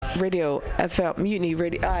Radio FM, Mutiny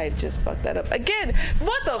Radio. I just fucked that up again.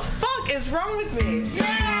 What the fuck is wrong with me?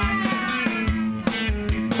 Yeah!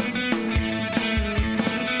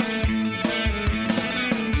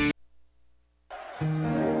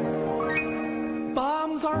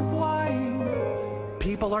 Bombs are flying,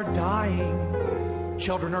 people are dying,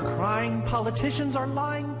 children are crying, politicians are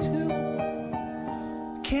lying too.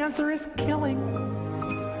 Cancer is killing,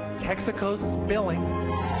 Texaco's spilling.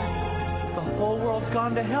 The whole world's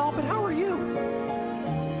gone to hell, but how are you?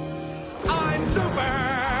 I'm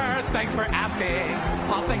super! Thanks for asking.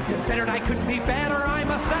 All things considered, I couldn't be better, I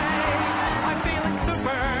must say. I'm feeling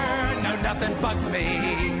super, no, nothing bugs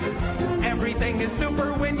me. Everything is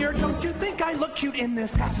super when you're... Don't you think I look cute in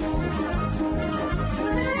this hat?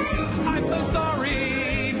 I'm so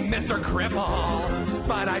sorry, Mr. Cripple,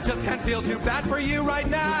 but I just can't feel too bad for you right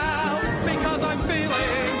now, because I'm feeling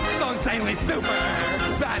so insanely super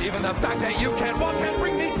that even the fact that you can't walk can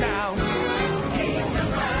bring me down. He's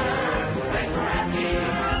super, thanks for asking.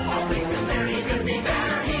 All things considered, he could be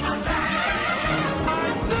better, he must say.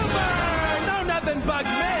 I'm super, no, nothing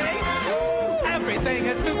bugs me. Everything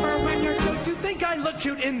is super when you're... Don't you think I look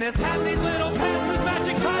cute in this hat? These little pants with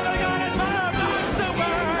magic tie that I got at firm. I'm super.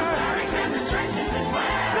 Barracks and the trenches as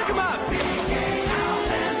well. Pick 'em up. BK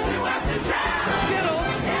houses, New Western town.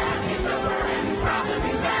 Skittles. Yes, he's super and he's proud to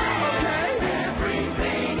be back. Okay.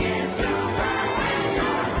 Everything is super when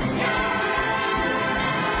you're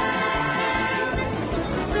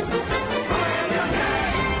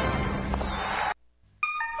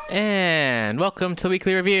And welcome to the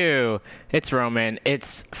Weekly Review. It's Roman.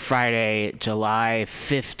 It's Friday, July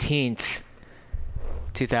 15th,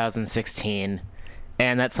 2016.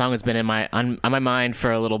 And that song has been on my mind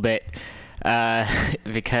for a little bit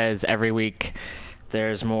because every week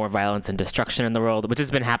there's more violence and destruction in the world, which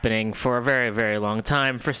has been happening for a very, very long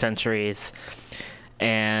time, for centuries.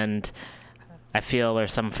 And I feel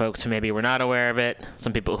there's some folks who maybe were not aware of it,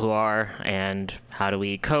 some people who are, and how do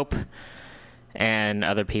we cope? And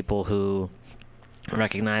other people who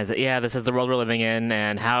recognize that, yeah, this is the world we're living in,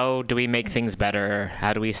 and how do we make things better?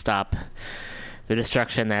 How do we stop the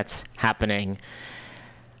destruction that's happening?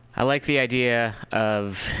 I like the idea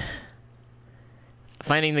of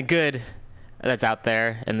finding the good that's out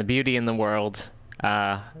there and the beauty in the world,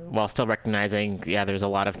 while still recognizing, yeah, there's a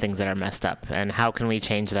lot of things that are messed up, and how can we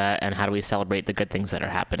change that, and how do we celebrate the good things that are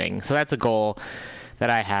happening? So that's a goal that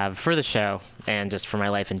I have for the show, and just for my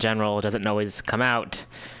life in general. It doesn't always come out,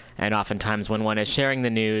 and oftentimes when one is sharing the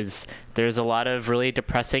news, there's a lot of really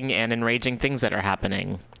depressing and enraging things that are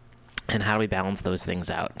happening, and how do we balance those things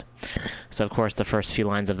out? So, of course, the first few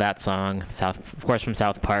lines of that song, from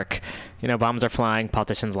South Park, you know, bombs are flying,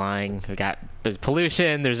 politicians lying, there's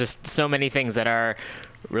pollution, there's just so many things that are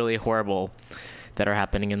really horrible that are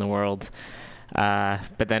happening in the world.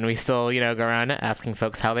 But then we still, go around asking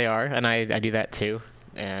folks how they are, and I do that too.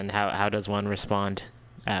 And how does one respond,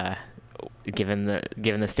 given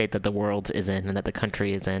the state that the world is in and that the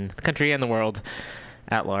country is in, the country and the world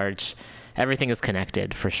at large. Everything is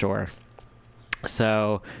connected for sure.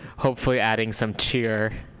 So hopefully adding some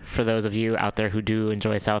cheer for those of you out there who do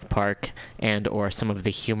enjoy South Park and or some of the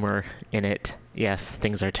humor in it. Yes,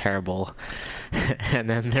 things are terrible. And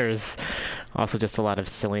then there's also just a lot of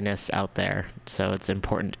silliness out there. So it's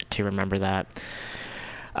important to remember that.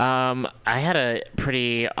 I had a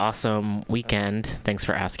pretty awesome weekend. Thanks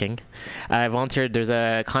for asking. I volunteered. There's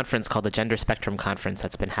a conference called the Gender Spectrum Conference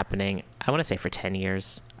that's been happening, I want to say, for 10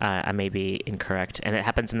 years. I may be incorrect. And it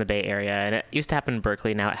happens in the Bay Area. And it used to happen in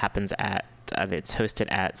Berkeley. Now it happens it's hosted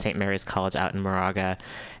at St. Mary's College out in Moraga.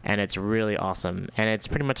 And it's really awesome. And it's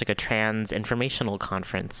pretty much like a trans informational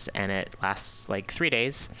conference. And it lasts like 3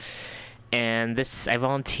 days. And I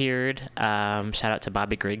volunteered. Shout out to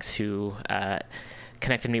Bobby Griggs, who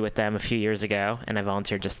connected me with them a few years ago, and I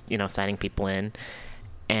volunteered just signing people in,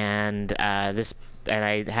 and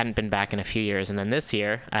I hadn't been back in a few years, and then this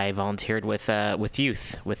year I volunteered with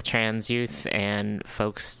youth, with trans youth and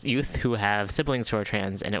youth who have siblings who are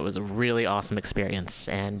trans, and it was a really awesome experience.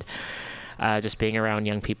 And just being around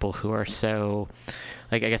young people who are so,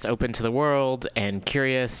 I guess, open to the world and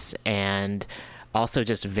curious, and also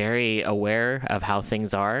just very aware of how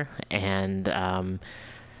things are, and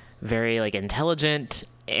very intelligent,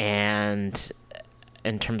 and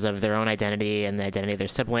in terms of their own identity and the identity of their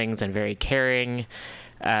siblings, and very caring,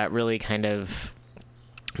 really kind of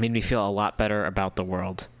made me feel a lot better about the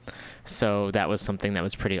world. So that was something that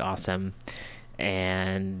was pretty awesome.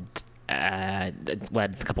 And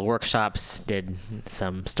led a couple workshops, did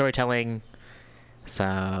some storytelling,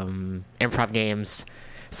 some improv games.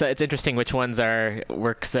 So it's interesting which ones are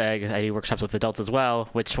works. I do workshops with adults as well.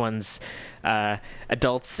 Which ones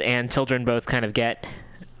adults and children both kind of get,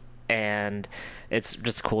 and it's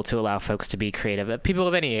just cool to allow folks to be creative. People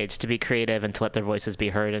of any age to be creative and to let their voices be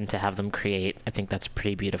heard and to have them create. I think that's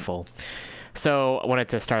pretty beautiful. So I wanted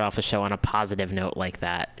to start off the show on a positive note like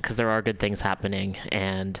that because there are good things happening,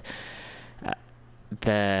 and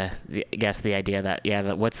I guess the idea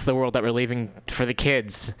that what's the world that we're leaving for the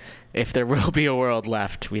kids, if there will be a world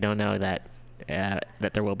left. We don't know that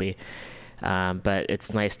there will be, but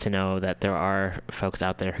it's nice to know that there are folks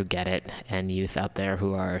out there who get it and youth out there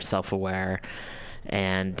who are self-aware,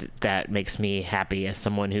 and that makes me happy as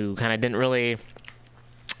someone who kind of didn't really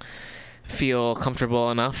feel comfortable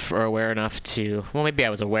enough or aware enough to, well, maybe I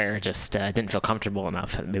was aware, just didn't feel comfortable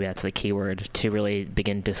enough, maybe that's the key word, to really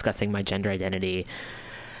begin discussing my gender identity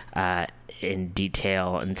in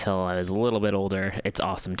detail until I was a little bit older. It's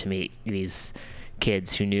awesome to meet these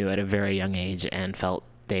kids who knew at a very young age and felt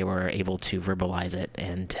they were able to verbalize it,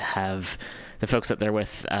 and to have the folks that they're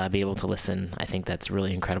with be able to listen. I think that's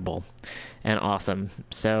really incredible and awesome.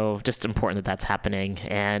 So just important that that's happening,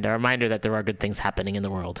 and a reminder that there are good things happening in the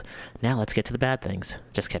world. Now let's get to the bad things.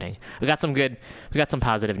 Just kidding. We got some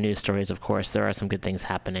positive news stories, of course. There are some good things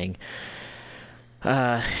happening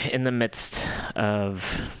in the midst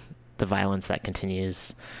of the violence that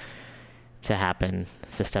continues to happen,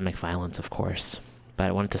 systemic violence, of course. But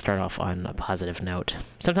I wanted to start off on a positive note.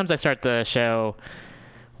 Sometimes I start the show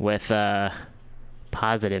with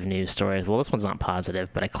positive news stories. Well, this one's not positive,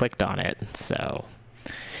 but I clicked on it. So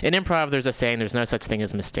in improv, there's a saying, there's no such thing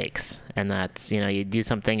as mistakes. And that's, you do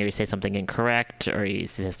something or you say something incorrect or you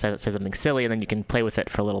say something silly, and then you can play with it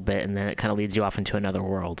for a little bit, and then it kind of leads you off into another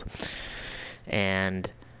world. And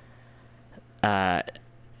I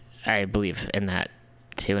believe in that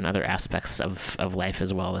too, in other aspects of life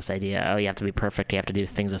as well. This idea, you have to be perfect, you have to do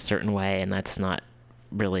things a certain way, and that's not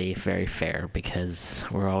really very fair because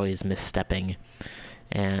we're always misstepping.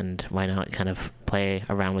 And why not kind of play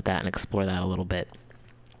around with that and explore that a little bit?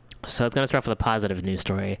 So it's going to start off with a positive news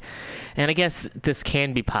story. And I guess this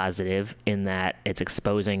can be positive in that it's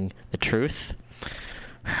exposing the truth.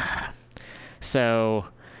 So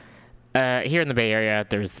here in the Bay Area,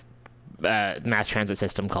 there's a mass transit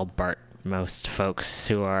system called BART. Most folks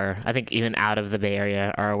who are, I think, even out of the Bay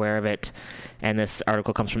Area are aware of it. And this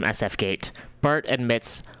article comes from SFGate. BART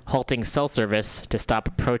admits halting cell service to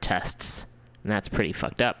stop protests. And that's pretty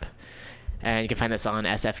fucked up. And you can find this on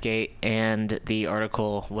SFGate. And the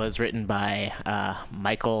article was written by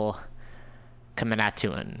Michael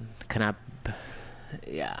Kamanatuan.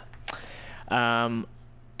 Yeah. And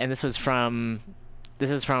this is from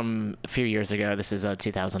a few years ago. This is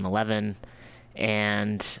 2011.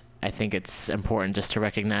 And I think it's important just to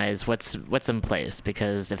recognize what's in place,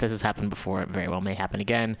 because if this has happened before, it very well may happen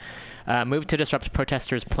again. Move to disrupt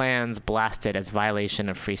protesters' plans blasted as violation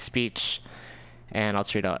of free speech. And I'll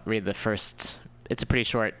read the first. It's a pretty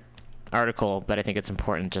short article, but I think it's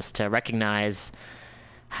important just to recognize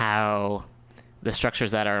how the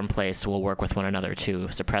structures that are in place will work with one another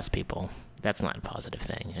to suppress people. That's not a positive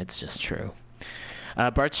thing. It's just true.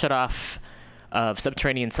 BART's shut-off of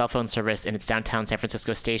subterranean cell phone service in its downtown San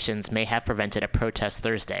Francisco stations may have prevented a protest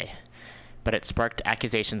Thursday, but it sparked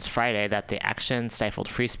accusations Friday that the action stifled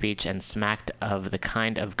free speech and smacked of the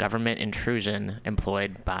kind of government intrusion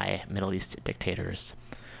employed by Middle East dictators.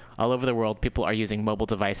 All over the world, people are using mobile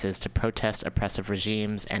devices to protest oppressive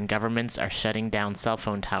regimes, and governments are shutting down cell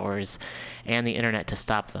phone towers and the internet to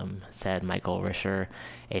stop them, said Michael Risher,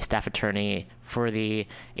 a staff attorney for the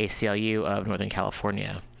ACLU of Northern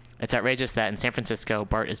California. It's outrageous that in San Francisco,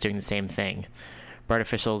 BART is doing the same thing. BART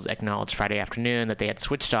officials acknowledged Friday afternoon that they had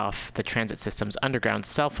switched off the transit system's underground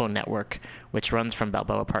cell phone network, which runs from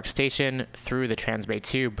Balboa Park Station through the Transbay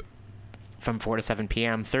Tube from 4 to 7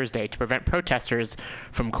 p.m. Thursday to prevent protesters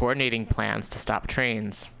from coordinating plans to stop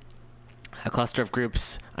trains. A cluster of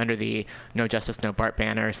groups under the No Justice, No BART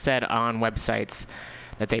banner said on websites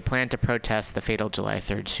that they plan to protest the fatal July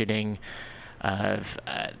 3rd shooting of,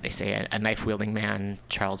 they say, a knife-wielding man,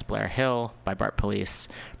 Charles Blair Hill, by BART police.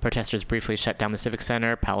 Protesters briefly shut down the Civic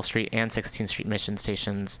Center, Powell Street, and 16th Street mission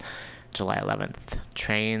stations July 11th.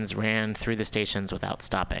 Trains ran through the stations without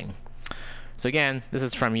stopping. So again, this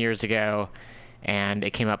is from years ago, and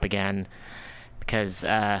it came up again because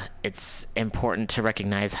it's important to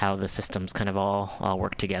recognize how the systems kind of all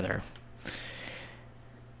work together.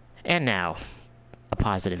 And now, a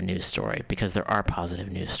positive news story, because there are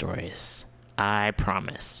positive news stories. I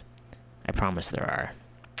promise there are.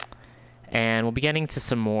 And we'll be getting to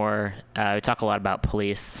some more. We talk a lot about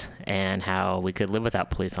police and how we could live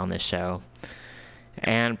without police on this show.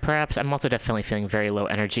 And perhaps I'm also definitely feeling very low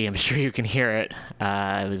energy. I'm sure you can hear it.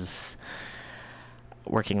 I was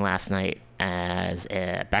working last night as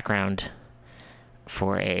a background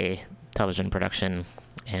for a television production,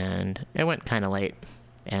 and it went kind of late.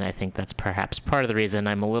 And I think that's perhaps part of the reason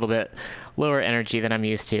I'm a little bit lower energy than I'm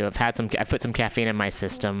used to. I put some caffeine in my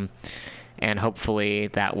system, and hopefully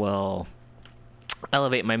that will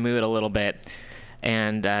elevate my mood a little bit.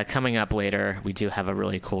 And coming up later, we do have a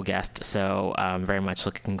really cool guest, so I'm very much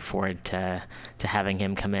looking forward to having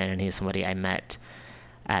him come in. And he's somebody I met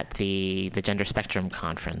at the Gender Spectrum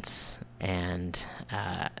Conference, and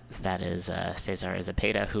that is Cesar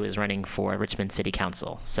Zepeda, who is running for Richmond City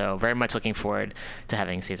Council. So very much looking forward to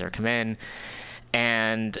having Cesar come in,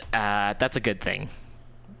 and that's a good thing.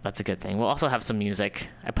 That's a good thing. We'll also have some music.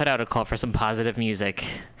 I put out a call for some positive music,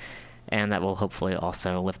 and that will hopefully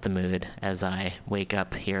also lift the mood as I wake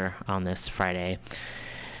up here on this Friday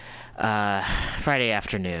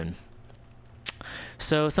afternoon.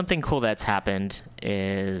 So something cool that's happened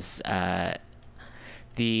is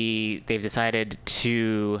they've decided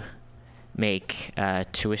to make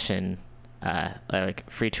tuition, like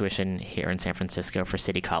free tuition here in San Francisco for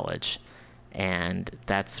City College, and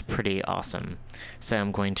that's pretty awesome. So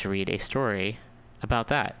I'm going to read a story about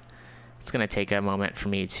that. It's going to take a moment for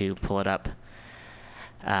me to pull it up.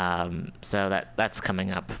 So that's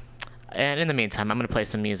coming up. And in the meantime, I'm going to play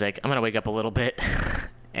some music. I'm going to wake up a little bit,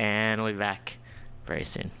 and we'll be back very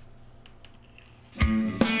soon.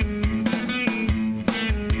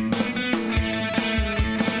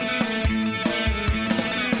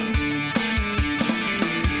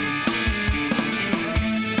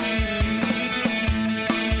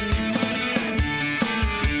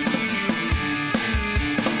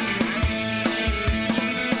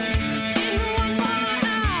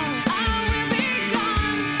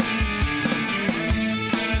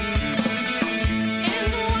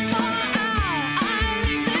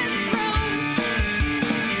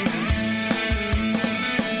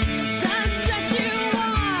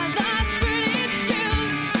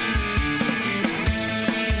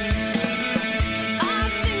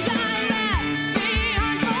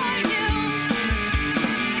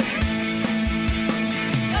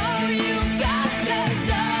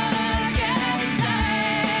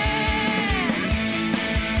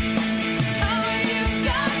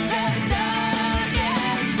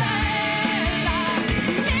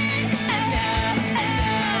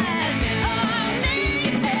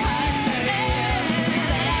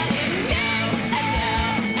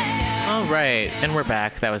 And we're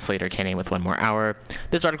back. That was Slater Kinney with One More Hour.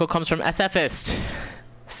 This article comes from SFist.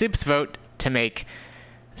 Soups vote to make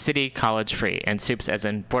City College free. And soups as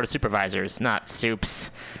in Board of Supervisors, not soups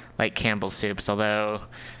like Campbell's soups, although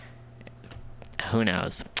who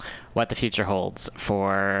knows what the future holds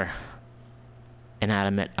for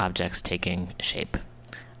inanimate objects taking shape.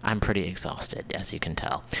 I'm pretty exhausted, as you can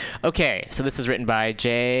tell. Okay, so this is written by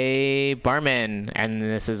Jay Barman, and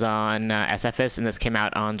this is on SFS, and this came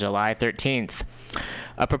out on July 13th.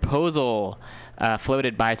 A proposal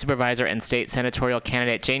floated by Supervisor and State Senatorial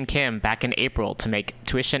candidate Jane Kim back in April to make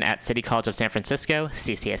tuition at City College of San Francisco,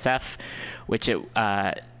 CCSF, which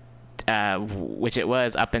it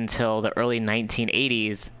was up until the early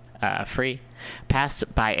 1980s, free,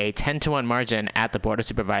 passed by a 10-1 margin at the Board of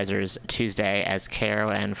Supervisors Tuesday, as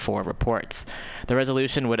KRON4 reports. The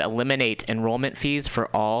resolution would eliminate enrollment fees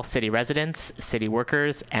for all city residents, city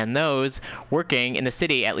workers, and those working in the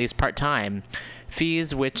city at least part-time.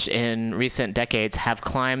 Fees which in recent decades have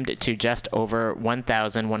climbed to just over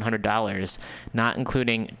 $1,100, not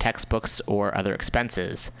including textbooks or other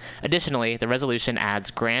expenses. Additionally, the resolution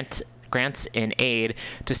adds grants in aid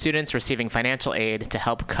to students receiving financial aid to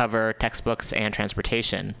help cover textbooks and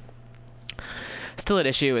transportation. Still at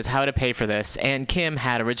issue is how to pay for this, and Kim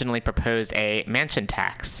had originally proposed a mansion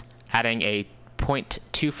tax, adding a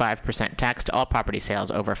 0.25% tax to all property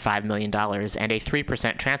sales over $5 million and a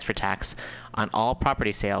 3% transfer tax on all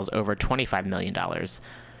property sales over $25 million.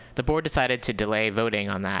 The board decided to delay voting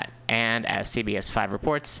on that, and as CBS 5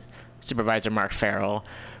 reports, Supervisor Mark Farrell,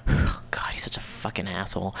 God, he's such a fucking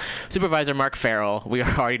asshole. Supervisor Mark Farrell, we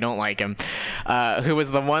already don't like him, who was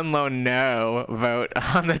the one lone no vote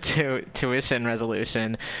on the tuition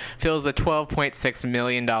resolution, feels the $12.6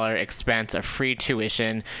 million expense of free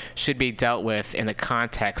tuition should be dealt with in the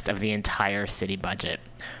context of the entire city budget.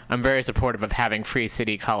 I'm very supportive of having free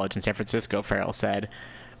city college in San Francisco, Farrell said.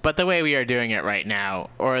 But the way we are doing it right now,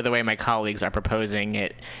 or the way my colleagues are proposing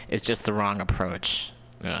it, is just the wrong approach.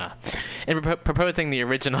 In proposing the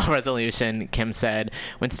original resolution, Kim said,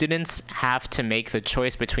 when students have to make the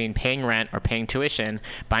choice between paying rent or paying tuition,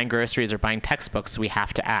 buying groceries or buying textbooks, we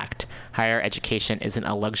have to act. Higher education isn't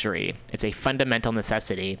a luxury. It's a fundamental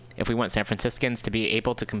necessity if we want San Franciscans to be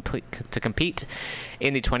able to compete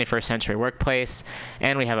in the 21st century workplace,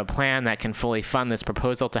 and we have a plan that can fully fund this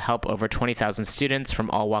proposal to help over 20,000 students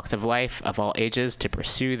from all walks of life, of all ages, to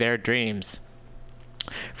pursue their dreams.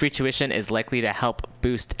 Free tuition is likely to help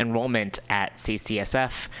boost enrollment at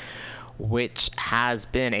CCSF, which has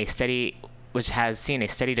seen a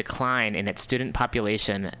steady decline in its student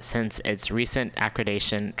population since its recent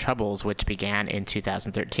accreditation troubles, which began in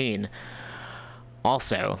 2013.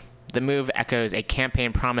 Also, the move echoes a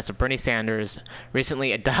campaign promise of Bernie Sanders,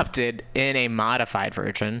 recently adopted in a modified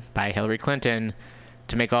version by Hillary Clinton,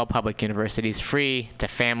 to make all public universities free to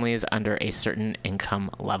families under a certain income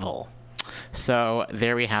level. So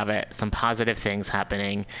there we have it, some positive things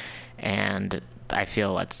happening, and I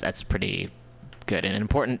feel that's pretty good and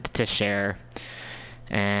important to share,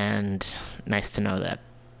 and nice to know that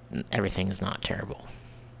everything is not terrible.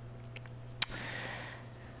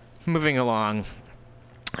 Moving along,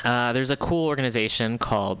 there's a cool organization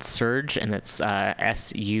called Surge, and it's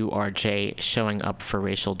SURJ, Showing Up for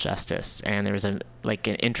Racial Justice. And there was an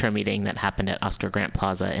intro meeting that happened at Oscar Grant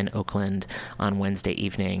Plaza in Oakland on Wednesday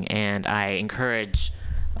evening. And I encourage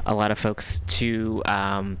a lot of folks to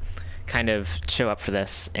kind of show up for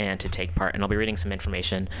this and to take part. And I'll be reading some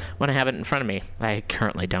information when I have it in front of me. I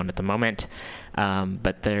currently don't at the moment,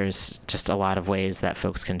 but there's just a lot of ways that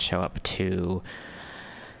folks can show up to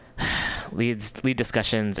lead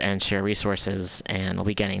discussions and share resources, and I'll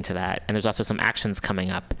be getting to that. And there's also some actions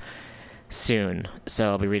coming up soon,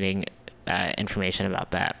 so I'll be reading information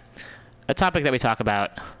about that. A topic that we talk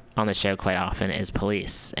about on the show quite often is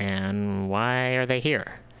police, and why are they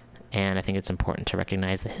here? And I think it's important to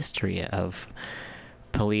recognize the history of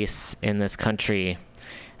police in this country,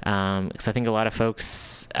 because I think a lot of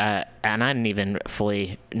folks, and I didn't even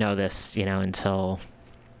fully know this, until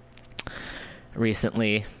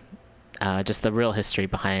recently, just the real history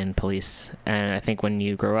behind police. And I think when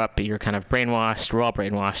you grow up, you're kind of brainwashed. We're all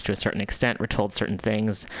brainwashed to a certain extent. We're told certain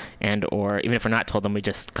things, or even if we're not told them, we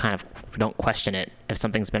just kind of don't question it. If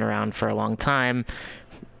something's been around for a long time,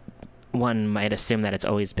 one might assume that it's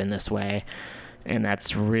always been this way, and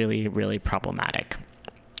that's really, really problematic.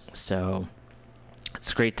 So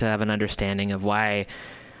it's great to have an understanding of why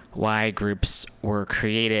groups were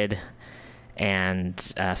created,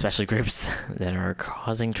 and especially groups that are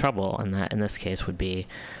causing trouble, and that in this case would be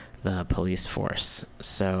the police force.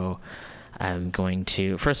 So I'm going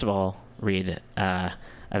to, first of all, read a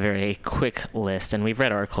very quick list, and we've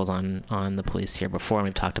read articles on the police here before, and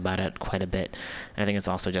we've talked about it quite a bit. And I think it's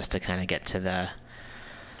also just to kind of get to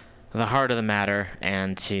the heart of the matter,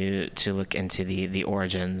 and to look into the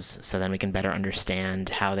origins, so then we can better understand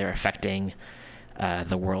how they're affecting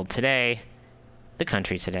the world today, the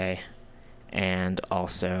country today, and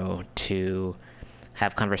also to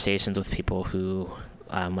have conversations with people who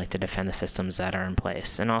like to defend the systems that are in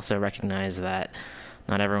place, and also recognize that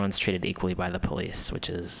not everyone's treated equally by the police, which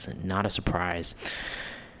is not a surprise.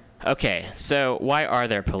 Okay, so why are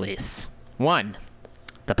there police? 1,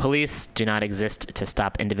 the police do not exist to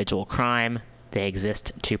stop individual crime. They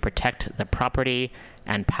exist to protect the property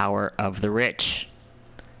and power of the rich.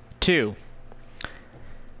 2,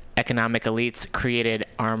 economic elites created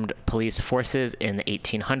armed police forces in the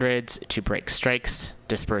 1800s to break strikes,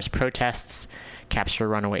 disperse protests, capture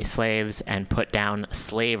runaway slaves, and put down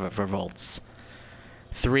slave revolts.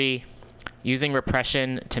 3, using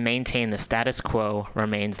repression to maintain the status quo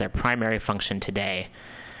remains their primary function today.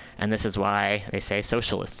 And this is why they say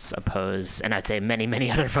socialists oppose, and I'd say many,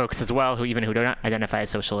 many other folks as well, who do not identify as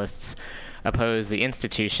socialists, oppose the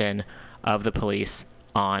institution of the police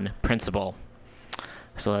on principle.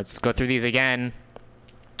 So let's go through these again.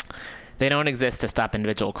 They don't exist to stop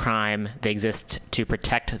individual crime. They exist to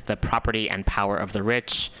protect the property and power of the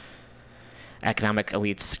rich. Economic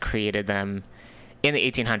elites created them in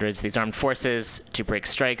the 1800s, these armed forces, to break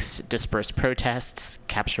strikes, disperse protests,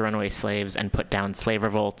 capture runaway slaves, and put down slave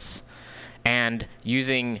revolts. And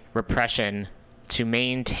using repression to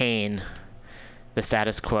maintain the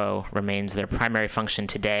status quo remains their primary function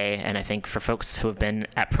today. And I think for folks who have been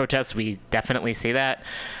at protests, we definitely see that.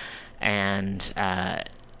 And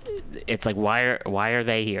it's like, why are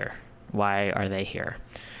they here? Why are they here?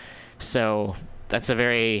 So that's a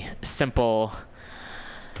very simple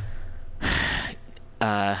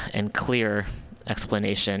and clear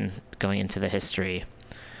explanation going into the history.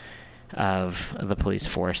 of the police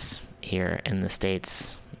force here in the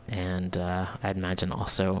States, and I'd imagine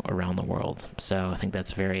also around the world. So I think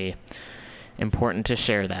that's very important to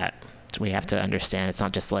share that. We have to understand it's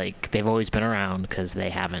not just like they've always been around, because they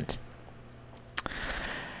haven't.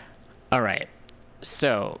 All right,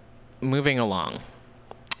 so moving along.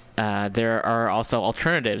 There are also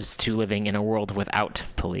alternatives to living in a world without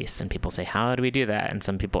police, and people say, how do we do that? And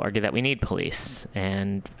some people argue that we need police.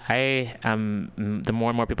 And the more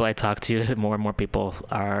and more people I talk to, the more and more people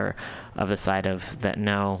are of the side of that,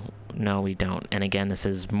 no, we don't. And again, this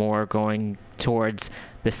is more going towards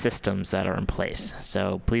the systems that are in place.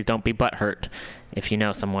 So please don't be butthurt if you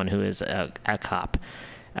know someone who is a cop.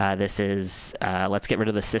 This is, let's get rid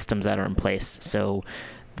of the systems that are in place. So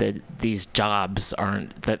these jobs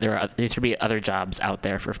aren't, that there should be other jobs out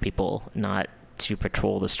there for people, not to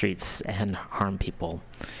patrol the streets and harm people.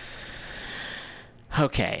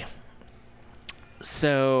 Okay.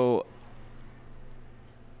 So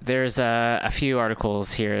there's a few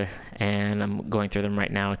articles here, and I'm going through them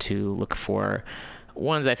right now to look for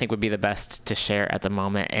ones I think would be the best to share at the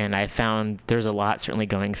moment. And I found there's a lot certainly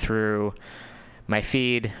going through my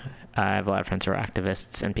feed. I have a lot of friends who are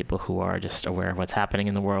activists and people who are just aware of what's happening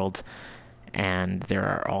in the world. And there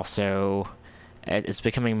are also, it's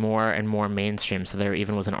becoming more and more mainstream. So there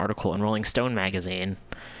even was an article in Rolling Stone magazine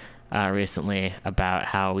recently about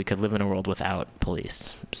how we could live in a world without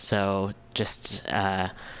police. So just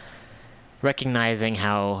recognizing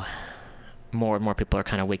how more and more people are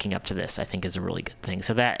kind of waking up to this, I think, is a really good thing.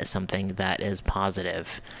 So that is something that is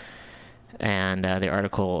positive. And the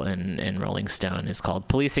article in Rolling Stone is called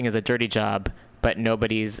 "Policing is a Dirty Job, but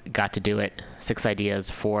Nobody's Got to Do It. 6 Ideas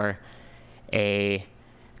for a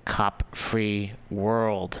Cop-Free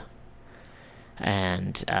World."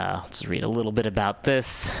 And I'll just read a little bit about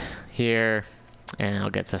this here, and I'll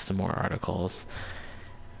get to some more articles.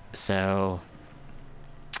 So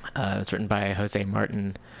it was written by Jose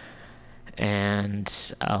Martin,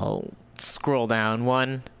 and I'll scroll down.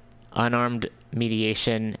 1, unarmed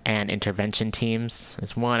mediation and intervention teams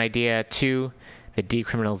is one idea. 2, the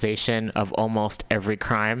decriminalization of almost every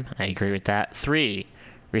crime. I agree with that. 3,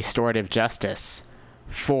 restorative justice.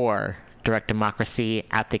 4, direct democracy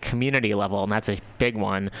at the community level, and that's a big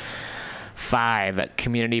one. 5,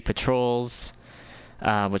 community patrols,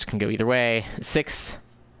 which can go either way. 6,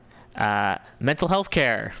 mental health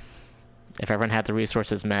care. If everyone had the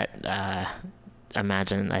resources met, I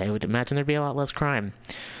would imagine there'd be a lot less crime.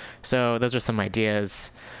 So those are some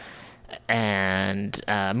ideas. And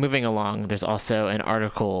moving along, there's also an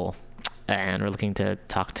article, and we're looking to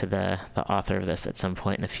talk to the author of this at some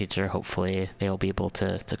point in the future. Hopefully they'll be able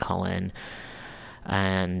to call in.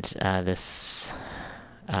 And this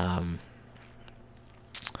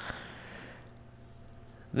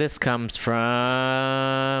comes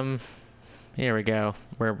from, here we go.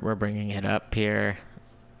 We're bringing it up here.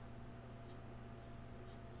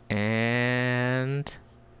 And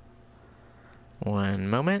one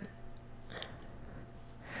moment.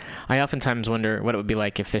 I oftentimes wonder what it would be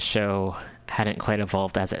like if this show hadn't quite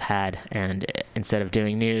evolved as it had, and instead of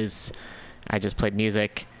doing news, I just played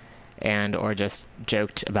music or just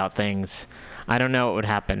joked about things. I don't know what would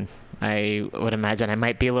happen. I would imagine I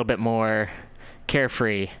might be a little bit more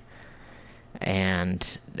carefree,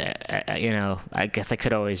 and I guess I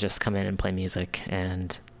could always just come in and play music,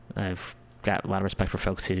 and I've got a lot of respect for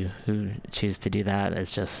folks who choose to do that.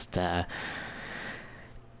 It's just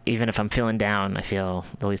even if I'm feeling down, I feel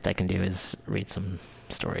the least I can do is read some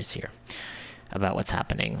stories here about what's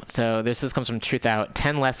happening. So this comes from Truth Out,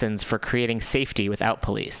 10 Lessons for Creating Safety Without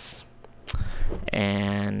Police.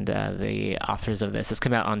 And the authors of this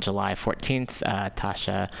came out on July 14th,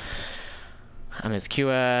 Tasha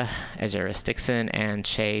Amezcua, Ejeris Dixon, and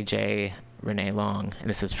Che J. Renee Long. And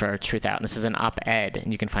this is for Truth Out. And this is an op-ed,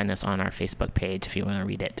 and you can find this on our Facebook page if you want to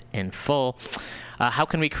read it in full. How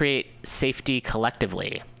can we create safety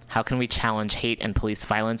collectively? How can we challenge hate and police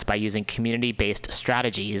violence by using community-based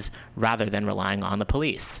strategies rather than relying on the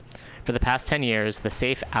police? For the past 10 years, the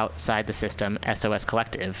Safe Outside the System SOS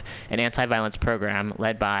Collective, an anti-violence program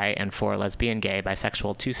led by and for lesbian, gay,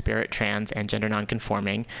 bisexual, two-spirit, trans, and gender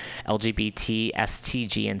nonconforming, LGBT,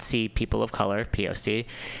 STGNC people of color, POC,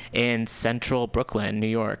 in central Brooklyn, New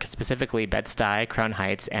York, specifically Bed-Stuy, Crown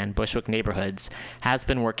Heights, and Bushwick neighborhoods, has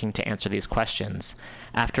been working to answer these questions.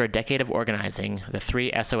 After a decade of organizing, the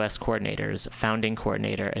 3 SOS coordinators, founding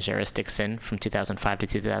coordinator Ejeris Dixon from 2005 to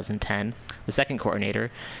 2010, the second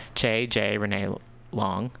coordinator, Che J. Renee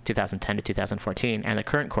Long, 2010 to 2014, and the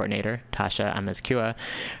current coordinator, Tasha Amezcua,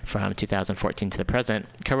 from 2014 to the present,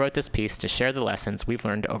 co-wrote this piece to share the lessons we've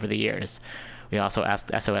learned over the years. We also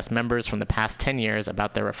asked SOS members from the past 10 years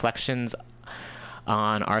about their reflections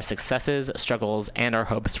on our successes, struggles, and our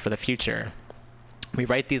hopes for the future. We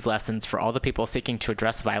write these lessons for all the people seeking to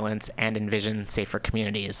address violence and envision safer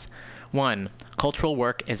communities. 1. Cultural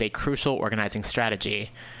work is a crucial organizing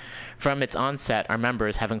strategy. From its onset, our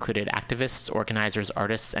members have included activists, organizers,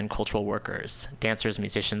 artists, and cultural workers, dancers,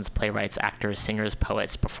 musicians, playwrights, actors, singers,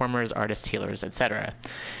 poets, performers, artists, healers, etc.,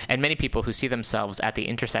 and many people who see themselves at the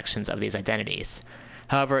intersections of these identities.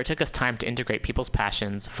 However, it took us time to integrate people's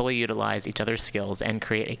passions, fully utilize each other's skills, and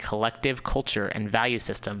create a collective culture and value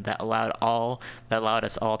system that allowed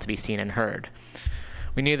us all to be seen and heard.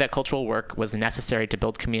 We knew that cultural work was necessary to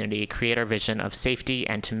build community, create our vision of safety,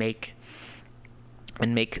 and to make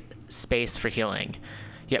space for healing.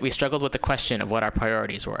 Yet we struggled with the question of what our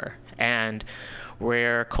priorities were and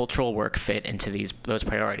where cultural work fit into those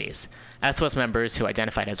priorities. SOS members who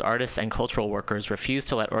identified as artists and cultural workers refused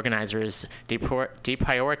to let organizers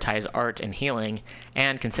deprioritize art and healing,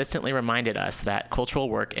 and consistently reminded us that cultural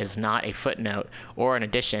work is not a footnote or an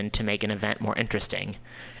addition to make an event more interesting.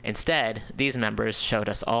 Instead, these members showed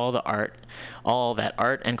us all that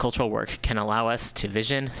art and cultural work can allow us to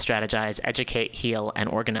vision, strategize, educate, heal, and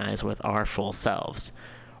organize with our full selves.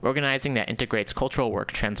 Organizing that integrates cultural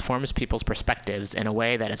work transforms people's perspectives in a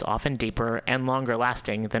way that is often deeper and longer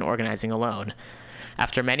lasting than organizing alone.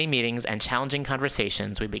 After many meetings and challenging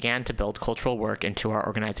conversations, we began to build cultural work into our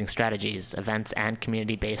organizing strategies, events, and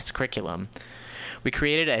community-based curriculum. We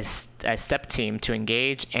created a step team to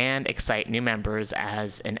engage and excite new members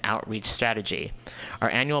as an outreach strategy. Our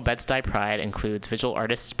annual Bed-Stuy Pride includes visual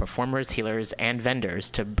artists, performers, healers, and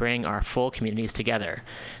vendors to bring our full communities together.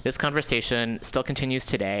 This conversation still continues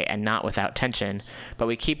today and not without tension, but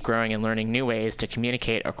we keep growing and learning new ways to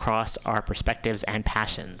communicate across our perspectives and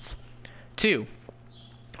passions. 2.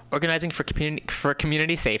 Organizing for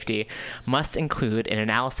community safety must include an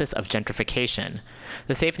analysis of gentrification.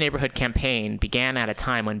 The Safe Neighborhood campaign began at a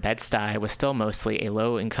time when Bed-Stuy was still mostly a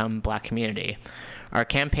low-income Black community. Our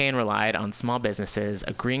campaign relied on small businesses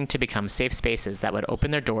agreeing to become safe spaces that would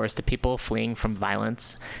open their doors to people fleeing from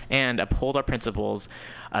violence and uphold our principles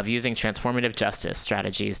of using transformative justice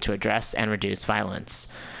strategies to address and reduce violence.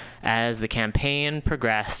 As the campaign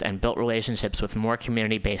progressed and built relationships with more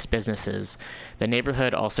community-based businesses, the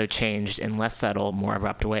neighborhood also changed in less subtle, more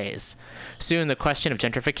abrupt ways. Soon, the question of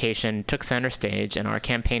gentrification took center stage in our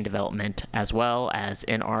campaign development, as well as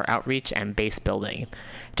in our outreach and base building.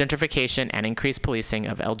 Gentrification and increased policing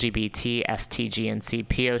of LGBT, ST, GNC,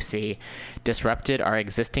 POC disrupted our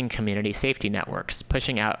existing community safety networks,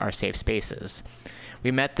 pushing out our safe spaces. We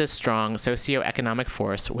met this strong socioeconomic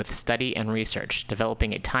force with study and research,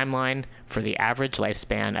 developing a timeline for the average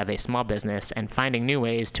lifespan of a small business and finding new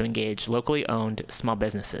ways to engage locally owned small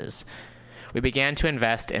businesses. We began to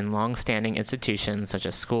invest in long-standing institutions such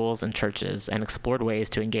as schools and churches and explored ways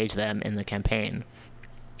to engage them in the campaign.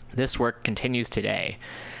 This work continues today.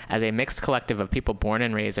 As a mixed collective of people born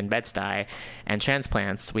and raised in Bed-Stuy and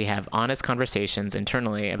transplants, we have honest conversations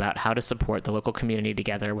internally about how to support the local community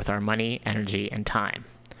together with our money, energy, and time.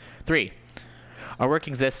 3. Our work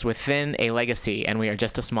exists within a legacy, and we are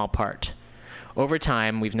just a small part. Over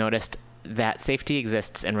time, we've noticed that safety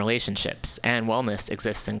exists in relationships, and wellness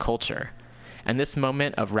exists in culture. In this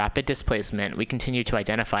moment of rapid displacement, we continue to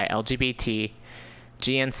identify LGBT,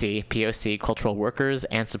 GNC, POC cultural workers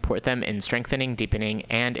and support them in strengthening, deepening,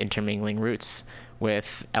 and intermingling roots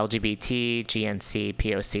with LGBT, GNC,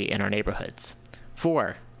 POC in our neighborhoods.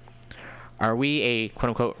 4. Are we a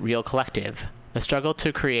quote-unquote real collective? The struggle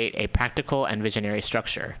to create a practical and visionary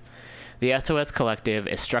structure. The SOS Collective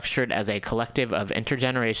is structured as a collective of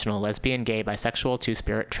intergenerational lesbian, gay, bisexual,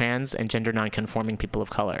 two-spirit, trans, and gender nonconforming people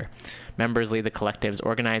of color. Members lead the collective's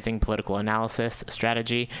organizing, political analysis,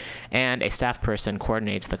 strategy, and a staff person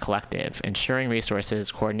coordinates the collective, ensuring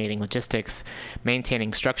resources, coordinating logistics,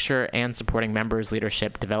 maintaining structure, and supporting members'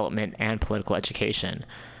 leadership, development, and political education.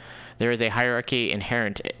 There is a hierarchy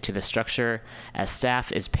inherent to the structure, as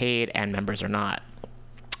staff is paid and members are not.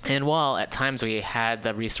 And while at times we had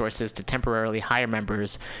the resources to temporarily hire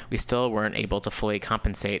members, we still weren't able to fully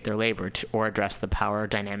compensate their labor or address the power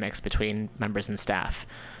dynamics between members and staff.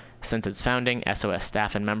 Since its founding, SOS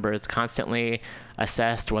staff and members constantly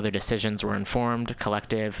assessed whether decisions were informed,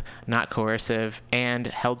 collective, not coercive, and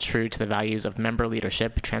held true to the values of member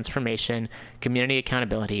leadership, transformation, community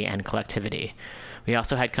accountability, and collectivity. We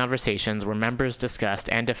also had conversations where members discussed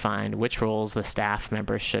and defined which roles the staff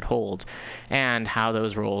members should hold and how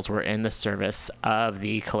those roles were in the service of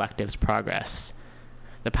the collective's progress.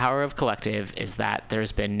 The power of collective is that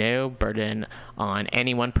there's been no burden on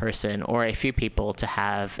any one person or a few people to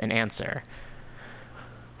have an answer.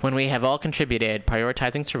 When we have all contributed,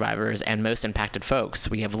 prioritizing survivors and most impacted folks,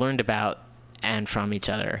 we have learned about and from each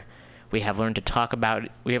other. We have learned to talk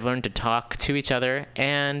to each other,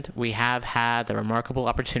 and we have had the remarkable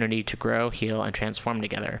opportunity to grow, heal, and transform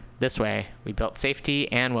together. This way, we built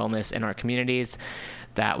safety and wellness in our communities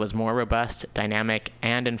that was more robust, dynamic,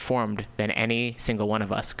 and informed than any single one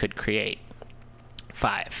of us could create.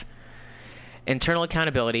 5. Internal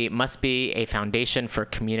accountability must be a foundation for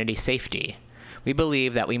community safety. We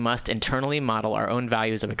believe that we must internally model our own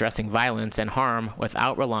values of addressing violence and harm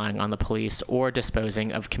without relying on the police or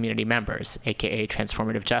disposing of community members, aka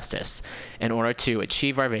transformative justice, in order to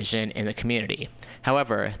achieve our vision in the community.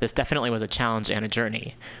 However, this definitely was a challenge and a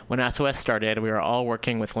journey. When SOS started, we were all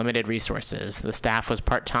working with limited resources. The staff was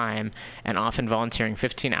part-time and often volunteering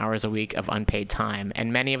 15 hours a week of unpaid time,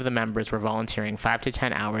 and many of the members were volunteering 5 to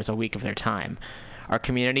 10 hours a week of their time. Our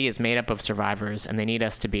community is made up of survivors, and they need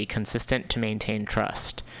us to be consistent to maintain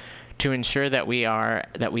trust. To ensure that we were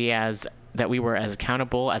as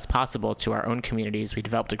accountable as possible to our own communities, we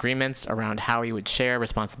developed agreements around how we would share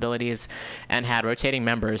responsibilities and had rotating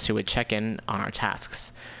members who would check in on our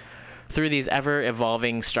tasks. Through these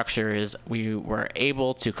ever-evolving structures, we were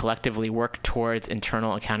able to collectively work towards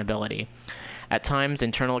internal accountability. At times,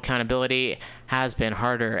 internal accountability has been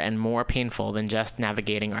harder and more painful than just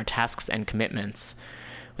navigating our tasks and commitments.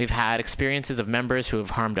 We've had experiences of members who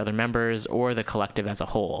have harmed other members or the collective as a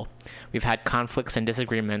whole. We've had conflicts and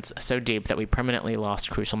disagreements so deep that we permanently lost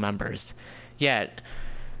crucial members. Yet,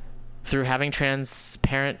 through having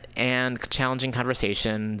transparent and challenging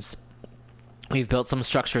conversations, we've built some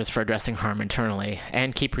structures for addressing harm internally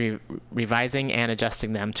and keep revising and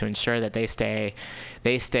adjusting them to ensure that they stay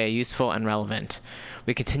useful and relevant.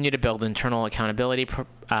 We continue to build internal accountability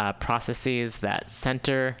processes that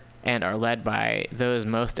center and are led by those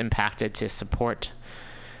most impacted to support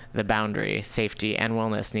the boundary, safety, and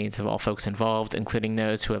wellness needs of all folks involved, including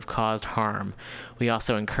those who have caused harm. We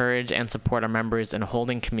also encourage and support our members in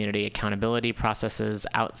holding community accountability processes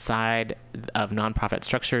outside of nonprofit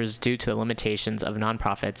structures due to the limitations of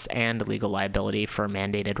nonprofits and legal liability for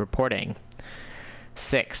mandated reporting.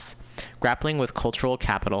 6. Grappling with cultural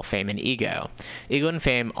capital, fame, and ego. Ego and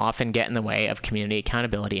fame often get in the way of community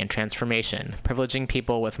accountability and transformation, privileging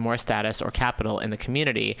people with more status or capital in the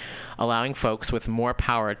community, allowing folks with more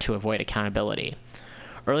power to avoid accountability.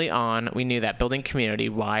 Early on, we knew that building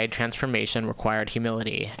community-wide transformation required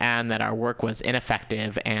humility, and that our work was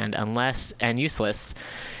ineffective and useless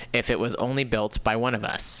if it was only built by one of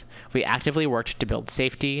us. We actively worked to build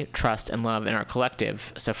safety, trust, and love in our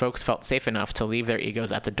collective, so folks felt safe enough to leave their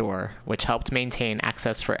egos at the door, which helped maintain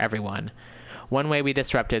access for everyone. One way we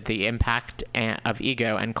disrupted the impact of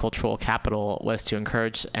ego and cultural capital was to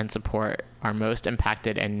encourage and support our most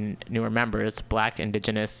impacted and newer members, Black,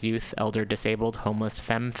 Indigenous, youth, elder, disabled, homeless,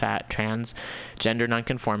 femme, fat, trans, gender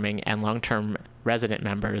nonconforming, and long-term resident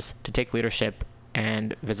members to take leadership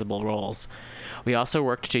and visible roles. We also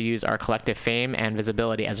worked to use our collective fame and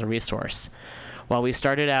visibility as a resource. While we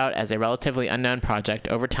started out as a relatively unknown project,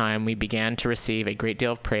 over time we began to receive a great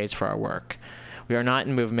deal of praise for our work. We are not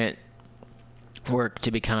in movement work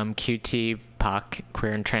to become QT, POC,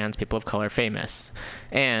 queer and trans people of color famous.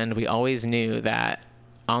 And we always knew that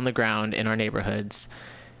on the ground in our neighborhoods,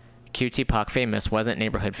 QT POC famous wasn't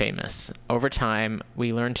neighborhood famous. Over time,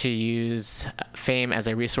 we learned to use fame as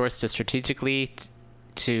a resource to strategically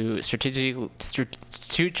to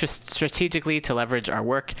leverage our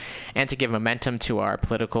work and to give momentum to our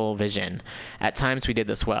political vision. At times we did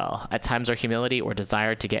this well. At times our humility or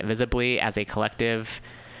desire to get visibility as a collective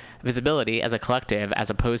as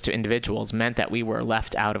opposed to individuals meant that we were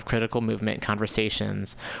left out of critical movement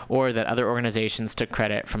conversations or that other organizations took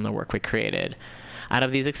credit from the work we created. Out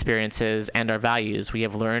of these experiences and our values, we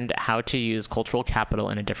have learned how to use cultural capital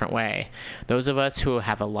in a different way. Those of us who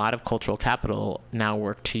have a lot of cultural capital now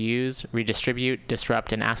work to use, redistribute,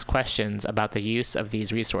 disrupt, and ask questions about the use of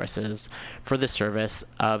these resources for the service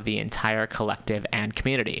of the entire collective and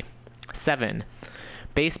community. 7.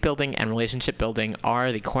 Base building and relationship building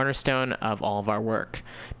are the cornerstone of all of our work.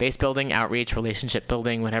 Base building, outreach, relationship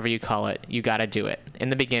building, whatever you call it, you gotta do it. In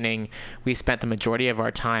the beginning, we spent the majority of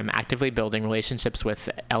our time actively building relationships with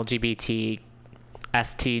LGBT,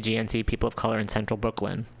 ST, GNC people of color in Central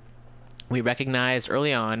Brooklyn. We recognized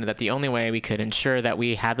early on that the only way we could ensure that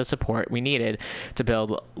we had the support we needed to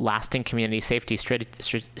build lasting community safety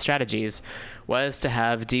strategies was to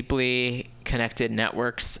have deeply connected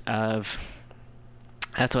networks of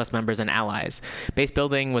SOS members and allies. Base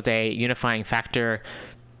building was a unifying factor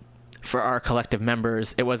for our collective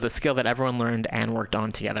members. It was the skill that everyone learned and worked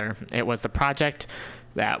on together. It was the project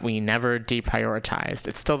that we never deprioritized.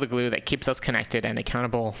 It's still the glue that keeps us connected and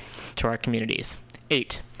accountable to our communities.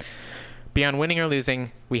 8. Beyond winning or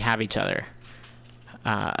losing, we have each other.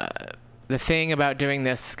 The thing about doing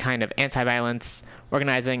this kind of anti-violence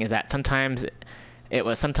organizing is that sometimes it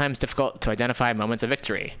was difficult to identify moments of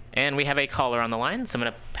victory. And we have a caller on the line, so I'm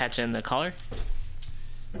going to patch in the caller.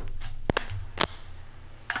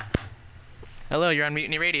 Hello, you're on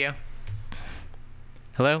Mutiny Radio.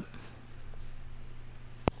 Hello?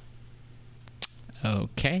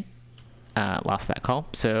 Okay. Lost that call,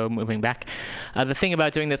 so moving back. The thing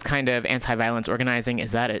about doing this kind of anti-violence organizing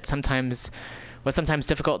is that it was sometimes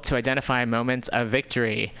difficult to identify moments of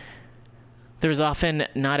victory. There was often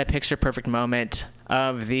not a picture-perfect moment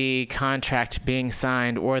of the contract being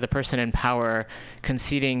signed or the person in power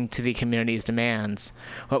conceding to the community's demands.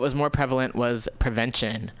 What was more prevalent was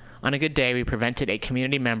prevention. On a good day, we prevented a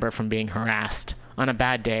community member from being harassed. On a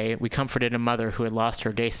bad day, we comforted a mother who had lost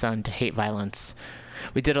her gay son to hate violence.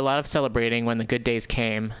 We did a lot of celebrating when the good days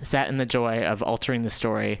came, sat in the joy of altering the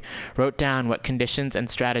story, wrote down what conditions and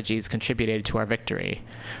strategies contributed to our victory.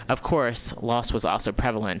 Of course, loss was also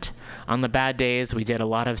prevalent. On the bad days, we did a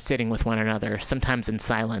lot of sitting with one another, sometimes in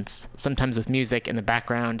silence, sometimes with music in the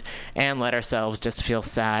background, and let ourselves just feel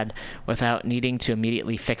sad without needing to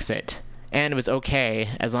immediately fix it. And it was okay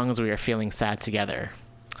as long as we were feeling sad together.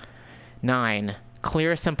 9.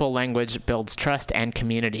 Clear, simple language builds trust and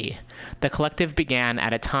community. The collective began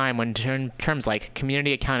at a time when terms like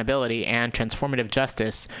community accountability and transformative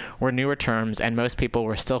justice were newer terms, and most people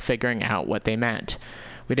were still figuring out what they meant.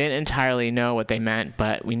 We didn't entirely know what they meant,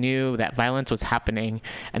 but we knew that violence was happening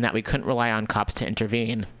and that we couldn't rely on cops to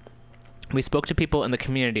intervene. We spoke to people in the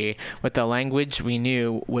community with the language we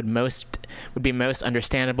knew would be most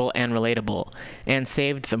understandable and relatable, and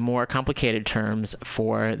saved the more complicated terms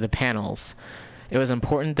for the panels. It was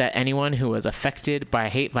important that anyone who was affected by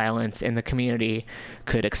hate violence in the community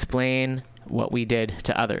could explain what we did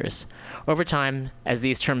to others. Over time, as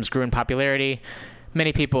these terms grew in popularity,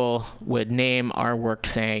 many people would name our work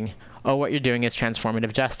saying, "Oh, what you're doing is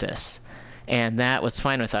transformative justice." And that was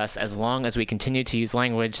fine with us as long as we continued to use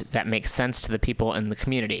language that makes sense to the people in the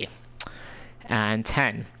community. And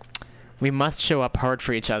 10. We must show up hard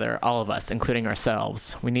for each other, all of us, including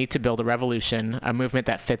ourselves. We need to build a revolution, a movement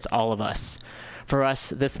that fits all of us. For us,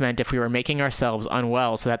 this meant if we were making ourselves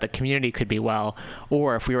unwell so that the community could be well,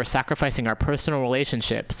 or if we were sacrificing our personal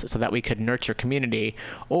relationships so that we could nurture community,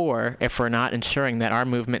 or if we're not ensuring that our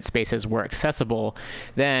movement spaces were accessible,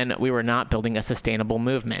 then we were not building a sustainable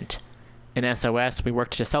movement. In SOS, we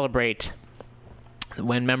worked to celebrate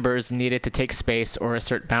when members needed to take space or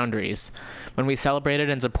assert boundaries. When we celebrated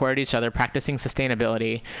and supported each other practicing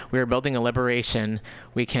sustainability, we were building a liberation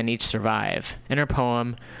we can each survive. In her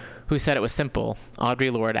poem, Who Said It Was Simple?,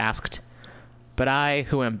 Audre Lorde asked, "But I,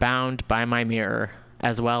 who am bound by my mirror,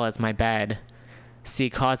 as well as my bed, see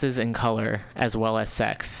causes in color as well as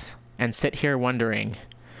sex, and sit here wondering,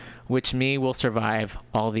 which me will survive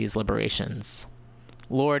all these liberations."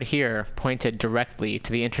 Lorde here pointed directly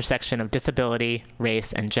to the intersection of disability,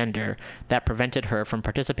 race, and gender that prevented her from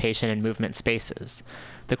participation in movement spaces.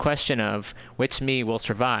 The question of which me will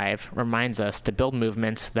survive reminds us to build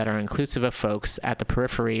movements that are inclusive of folks at the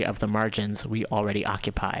periphery of the margins we already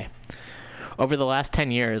occupy. Over the last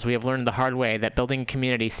 10 years, we have learned the hard way that building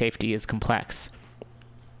community safety is complex.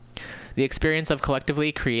 The experience of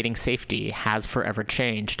collectively creating safety has forever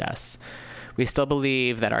changed us. We still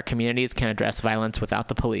believe that our communities can address violence without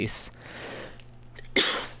the police,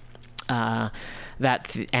 and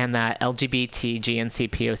that LGBT, GNC,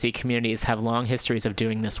 POC communities have long histories of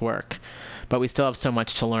doing this work. But we still have so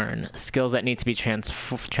much to learn, skills that need to be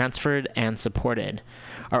transferred and supported.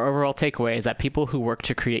 Our overall takeaway is that people who work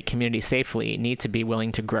to create community safely need to be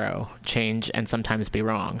willing to grow, change, and sometimes be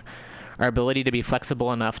wrong. Our ability to be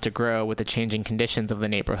flexible enough to grow with the changing conditions of the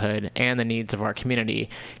neighborhood and the needs of our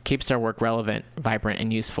community keeps our work relevant, vibrant,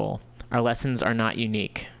 and useful. Our lessons are not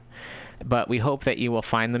unique, but we hope that you will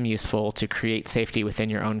find them useful to create safety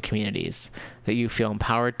within your own communities, that you feel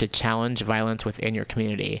empowered to challenge violence within your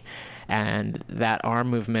community, and that our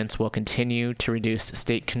movements will continue to reduce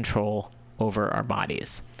state control over our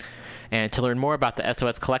bodies. And to learn more about the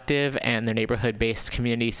SOS Collective and their neighborhood-based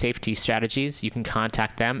community safety strategies, you can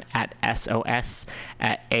contact them at sos@alp.org.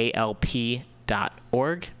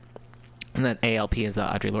 And that ALP is the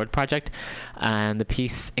Audre Lorde Project. And the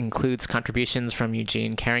piece includes contributions from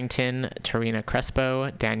Eugene Carrington, Tarina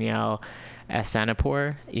Crespo, Danielle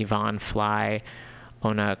Asanapour, Yvonne Fly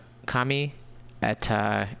Onakami,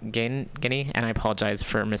 Guinea, and I apologize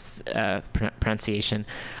for mispronunciation.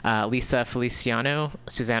 Lisa Feliciano,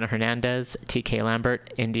 Susana Hernandez, T.K.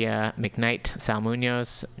 Lambert, India McKnight, Sal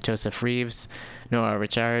Munoz, Joseph Reeves, Noah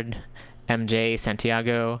Richard, MJ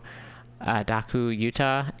Santiago, Daku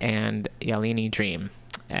Utah, and Yalini Dream.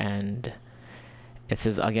 And this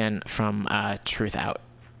is again from Truth Out.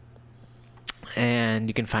 And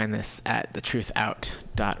you can find this at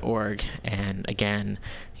thetruthout.org. And again,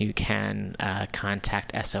 you can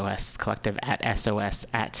contact SOS Collective at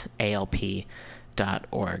sos@alp.org.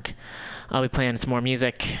 I'll be playing some more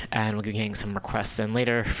music, and we'll be getting some requests in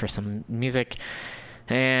later for some music.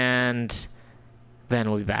 And then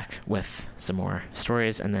we'll be back with some more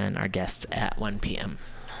stories, and then our guests at 1 p.m.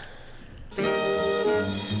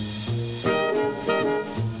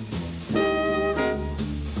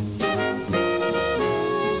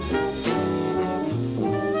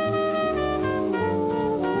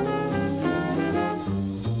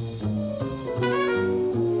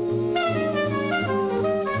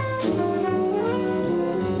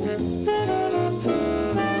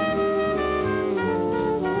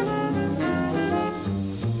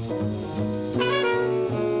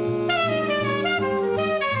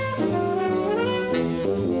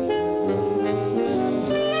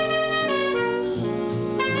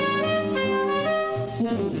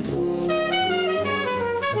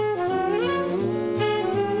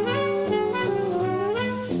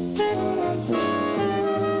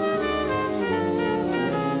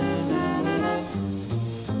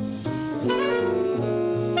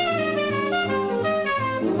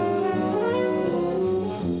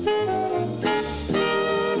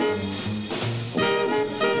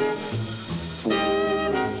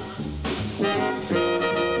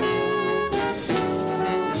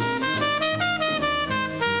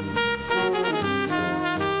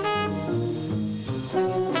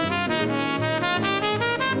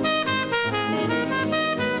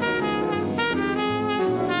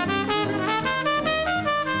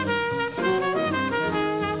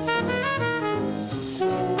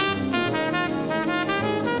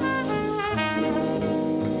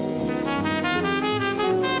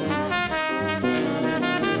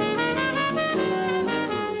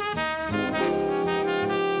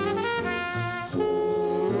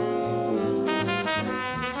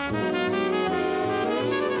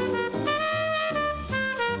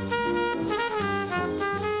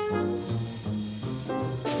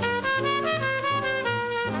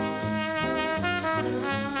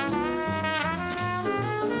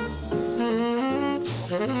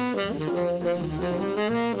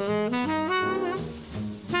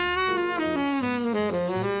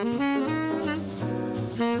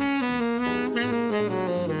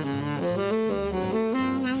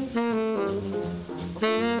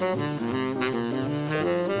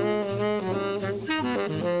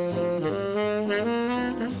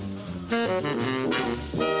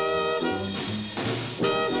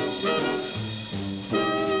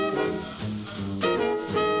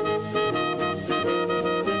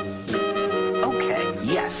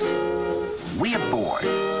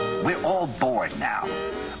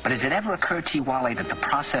 Has it ever occurred to you, Wally, that the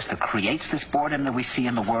process that creates this boredom that we see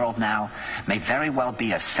in the world now may very well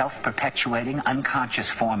be a self-perpetuating, unconscious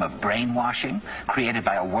form of brainwashing created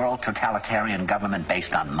by a world totalitarian government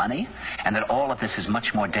based on money, and that all of this is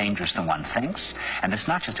much more dangerous than one thinks? And it's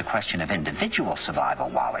not just a question of individual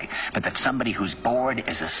survival, Wally, but that somebody who's bored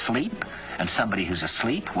is asleep, and somebody who's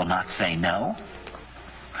asleep will not say no?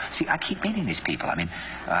 See, I keep meeting these people. I mean,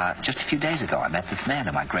 just a few days ago, I met this man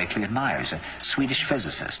whom I greatly admire. He's a Swedish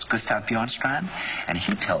physicist, Gustav Bjornstrand, and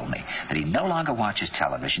he told me that he no longer watches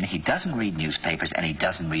television, he doesn't read newspapers, and he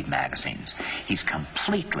doesn't read magazines. He's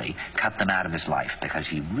completely cut them out of his life because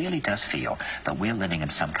he really does feel that we're living in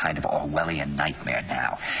some kind of Orwellian nightmare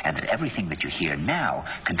now, and that everything that you hear now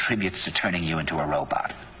contributes to turning you into a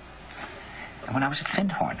robot. And when I was at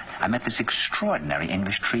Findhorn, I met this extraordinary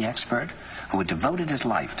English tree expert who had devoted his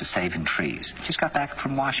life to saving trees. He just got back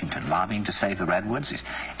from Washington, lobbying to save the redwoods. He's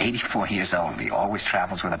 84 years old. He always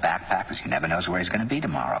travels with a backpack because he never knows where he's going to be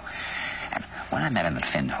tomorrow. And when I met him at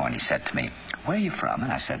Findhorn, he said to me, "Where are you from?"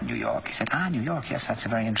 And I said, "New York." He said, "New York, yes, that's a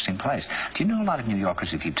very interesting place. Do you know a lot of New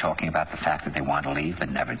Yorkers who keep talking about the fact that they want to leave but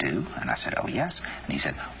never do?" And I said, "Oh, yes." And he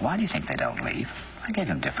said, "Why do you think they don't leave?" I gave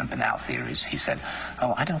him different banal theories. He said,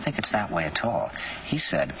 "Oh, I don't think it's that way at all. all. He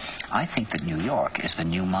said, I think that New York is the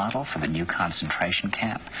new model for the new concentration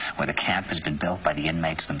camp, where the camp has been built by the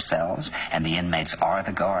inmates themselves, and the inmates are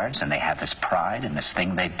the guards, and they have this pride in this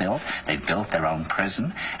thing they've built. They've built their own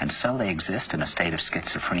prison, and so they exist in a state of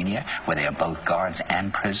schizophrenia, where they are both guards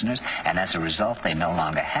and prisoners, and as a result, they no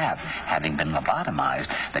longer have, having been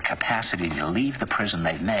lobotomized, the capacity to leave the prison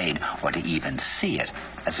they've made, or to even see it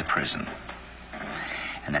as a prison.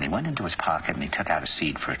 And then he went into his pocket and he took out a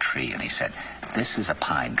seed for a tree and he said, this is a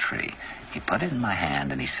pine tree. He put it in my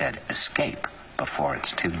hand and he said, escape before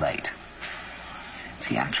it's too late.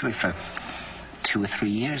 See, actually for 2 or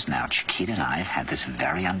 3 years now, Chiquita and I have had this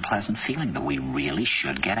very unpleasant feeling that we really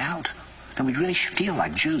should get out. That we really should feel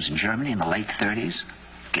like Jews in Germany in the late 30s.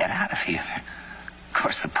 Get out of here. Of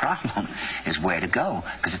course, the problem is where to go,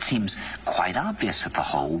 because it seems quite obvious that the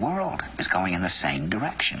whole world is going in the same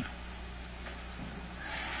direction.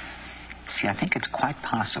 See, I think it's quite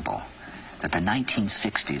possible that the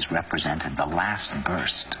 1960s represented the last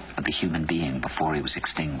burst of the human being before he was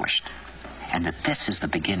extinguished, and that this is the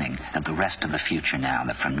beginning of the rest of the future now, and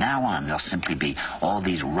that from now on there'll simply be all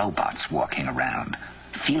these robots walking around,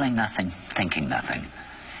 feeling nothing, thinking nothing,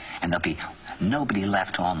 and there'll be nobody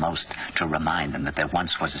left almost to remind them that there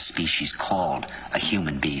once was a species called a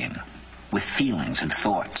human being, with feelings and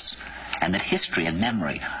thoughts, and that history and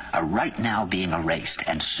memory are right now being erased,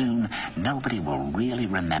 and soon nobody will really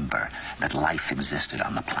remember that life existed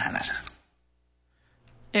on the planet.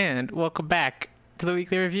 And welcome back to the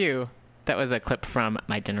Weekly Review. That was a clip from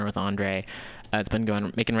My Dinner with Andre. It's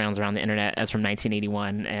been making rounds around the internet as from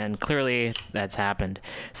 1981, and clearly that's happened.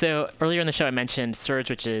 So earlier in the show, I mentioned SURJ,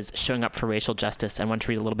 which is Showing Up for Racial Justice. I want to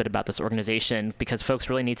read a little bit about this organization because folks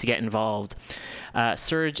really need to get involved.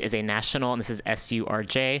 SURJ is a national, and this is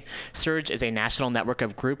SURJ. SURJ is a national network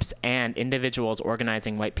of groups and individuals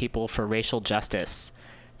organizing white people for racial justice.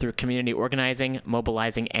 Through community organizing,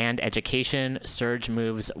 mobilizing, and education, SURJ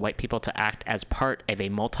moves white people to act as part of a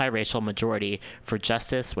multiracial majority for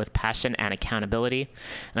justice with passion and accountability.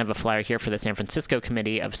 And I have a flyer here for the San Francisco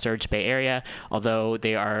Committee of SURJ Bay Area, although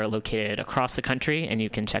they are located across the country, and you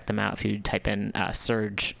can check them out if you type in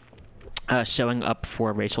SURJ. Showing Up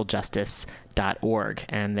for Racial Justice.org,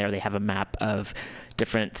 and there they have a map of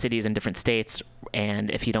different cities and different states, and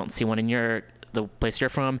if you don't see one in the place you're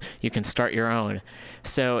from, you can start your own.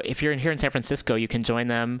 So if you're here in San Francisco, you can join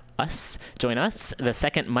us the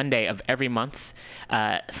second Monday of every month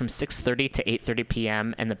from 6:30 to 8:30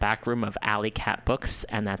 p.m. in the back room of Alley Cat Books,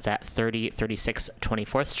 and that's at 3036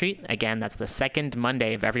 24th Street. Again, that's the second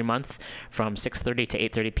Monday of every month from 6:30 to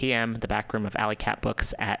 8:30 p.m. the back room of Alley Cat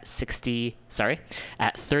Books at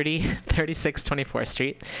 3036 24th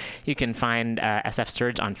Street. You can find SF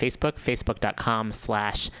SURJ on Facebook,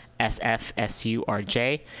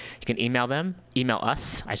 facebook.com/SFSURJ. You can email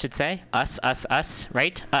us, I should say. Us,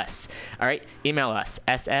 right? Us. All right, email us,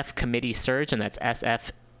 SF Committee SURJ, and that's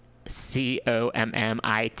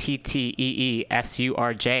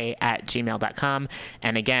SFCOMMITTEESURJ@gmail.com.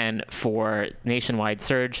 And again, for nationwide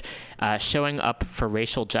SURJ, showing up for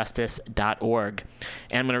racialjustice.org.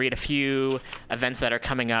 And I'm going to read a few events that are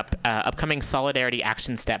coming up. Upcoming solidarity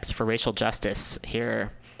action steps for racial justice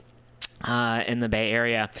here in the Bay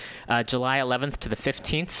Area. July 11th to the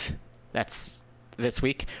 15th, that's this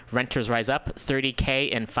week, Renters Rise Up, 30K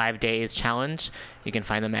in 5 days challenge. You can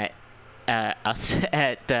find them at us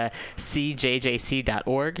at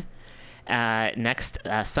cjjc.org. Next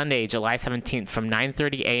Sunday, July 17th, from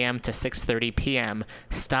 9:30 a.m. to 6:30 p.m.,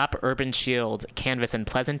 Stop Urban Shield Canvas in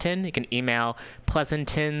Pleasanton. You can email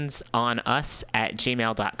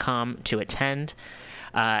pleasantonsunus@gmail.com to attend.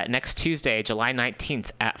 Next Tuesday, July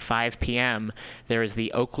 19th at 5 p.m., there is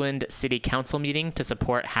the Oakland City Council meeting to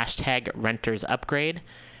support #RentersUpgrade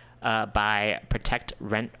by Protect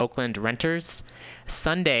Oakland Renters.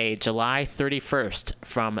 Sunday, July 31st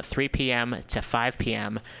from 3 p.m. to 5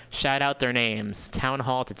 p.m., Shout Out Their Names, Town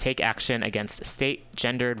Hall to take action against state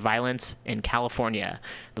gendered violence in California.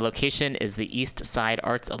 The location is the East Side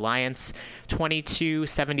Arts Alliance,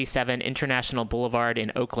 2277 International Boulevard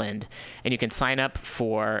in Oakland. And you can sign up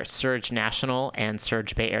for SURJ National and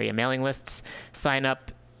SURJ Bay Area mailing lists. Sign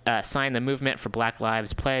the Movement for Black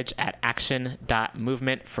Lives pledge at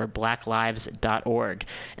action.movementforblacklives.org.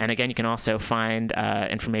 And again, you can also find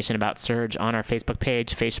information about SURJ on our Facebook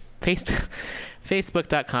page,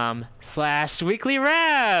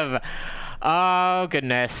 facebook.com/weeklyrev. Oh,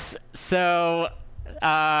 goodness. So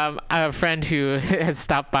I have a friend who has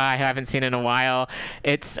stopped by, who I haven't seen in a while.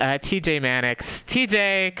 It's TJ Mannix.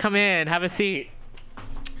 TJ, come in. Have a seat.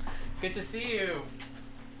 Good to see you.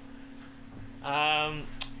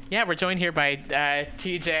 Yeah, we're joined here by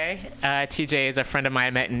TJ. TJ is a friend of mine I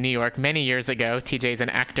met in New York many years ago. TJ is an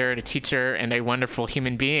actor, a teacher, and a wonderful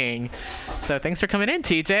human being. So thanks for coming in,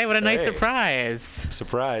 TJ. What a nice surprise.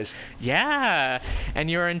 Surprise. Yeah.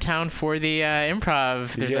 And you're in town for the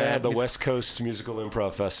improv. There's the West Coast Musical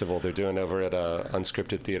Improv Festival. They're doing over at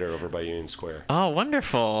Unscripted Theater over by Union Square. Oh,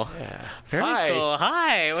 wonderful. Yeah. Very Hi. cool.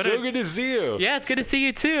 Hi. Good to see you. Yeah, it's good to see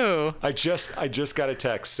you too. I just got a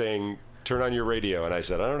text saying, turn on your radio, and I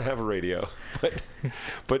said I don't have a radio,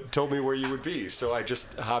 but told me where you would be, so I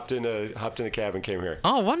just hopped in a cab and came here.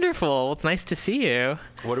 Oh, wonderful! Well, it's nice to see you.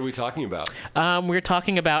 What are we talking about? We're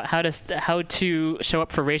talking about how to show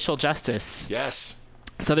up for racial justice. Yes.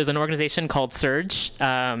 So there's an organization called SURGE.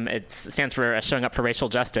 It stands for Showing Up for Racial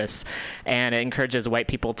Justice, and it encourages white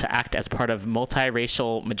people to act as part of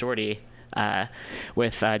multiracial majority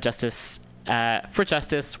with justice. For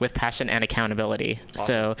justice with passion and accountability. Awesome.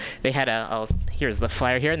 So they had here's the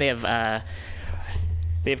flyer here, and they have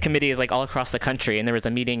committees like all across the country. And there was a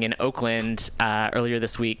meeting in Oakland earlier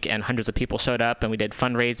this week, and hundreds of people showed up, and we did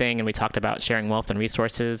fundraising, and we talked about sharing wealth and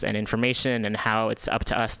resources and information, and how it's up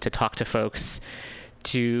to us to talk to folks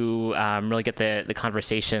to really get the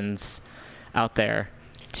conversations out there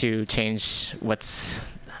to change what's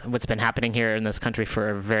been happening here in this country for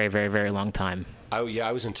a very, very, very long time.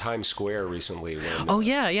 I was in Times Square recently. When,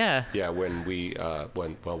 yeah. Yeah,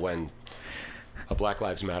 when a Black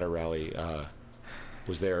Lives Matter rally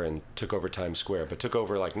was there and took over Times Square, but took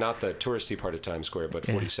over like not the touristy part of Times Square, but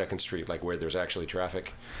 42nd Street, like where there's actually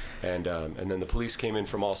traffic, and then the police came in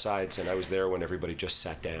from all sides, and I was there when everybody just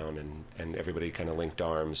sat down and everybody kind of linked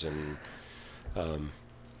arms, and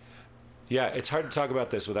yeah, it's hard to talk about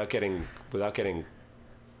this without getting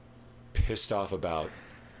pissed off about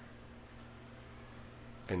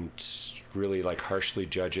and really like harshly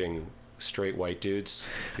judging straight white dudes.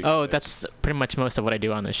 Oh, that's pretty much most of what I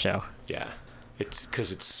do on this show. Yeah. It's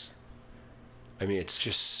because it's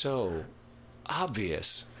just so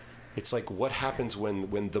obvious. It's like what happens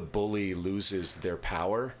when the bully loses their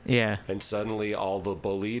power. Yeah. And suddenly all the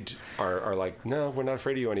bullied are like, no, we're not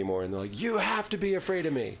afraid of you anymore. And they're like, you have to be afraid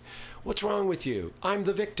of me. What's wrong with you? I'm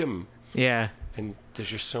the victim. Yeah. And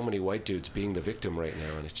there's just so many white dudes being the victim right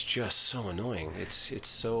now, and it's just so annoying. It's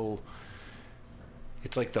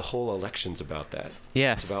like the whole election's about that.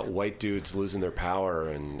 Yes. It's about white dudes losing their power,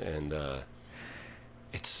 and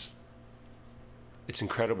it's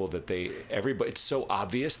incredible that everybody. It's so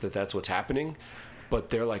obvious that that's what's happening, but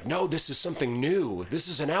they're like, no, this is something new. This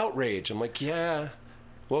is an outrage. I'm like, yeah,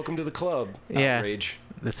 welcome to the club. Outrage.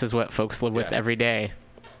 Yeah. This is what folks live with every day.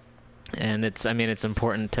 And it's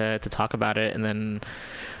important to talk about it, and then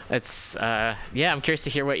it's I'm curious to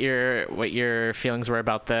hear what your feelings were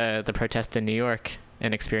about the protest in New York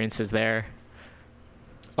and experiences there.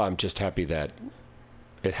 I'm just happy that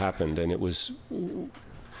it happened, and it was.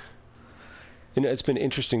 It's been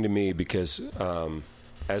interesting to me because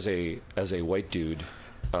as a white dude,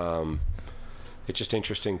 it's just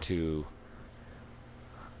interesting to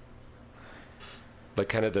like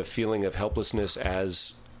kind of the feeling of helplessness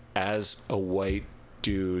as a white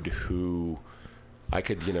dude who I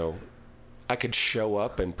could show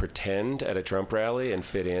up and pretend at a Trump rally and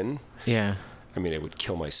fit in. Yeah. I mean, it would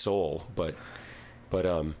kill my soul, but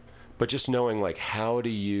just knowing like how do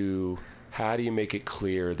you make it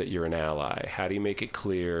clear that you're an ally? How do you make it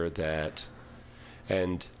clear that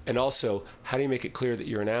and also how do you make it clear that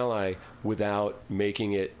you're an ally without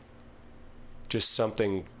making it just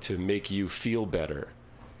something to make you feel better?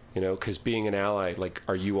 Because being an ally, like,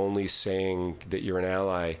 are you only saying that you're an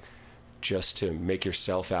ally just to make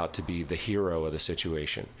yourself out to be the hero of the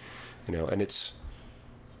situation? And it's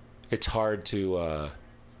hard to,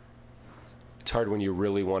 it's hard when you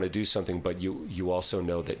really want to do something, but you also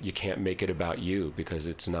know that you can't make it about you because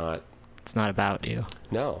it's not about you.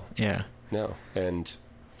 No. Yeah. No. And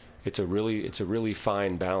it's a really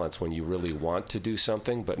fine balance when you really want to do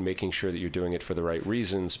something, but making sure that you're doing it for the right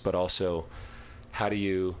reasons, but also how do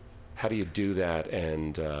you do that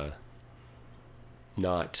and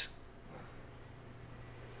not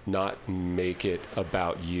make it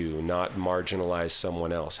about you, not marginalize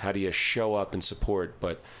someone else? How do you show up and support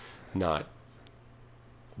but not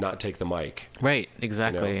take the mic? Right,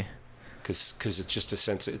 exactly. Because it's just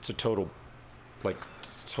it's a total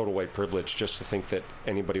white privilege just to think that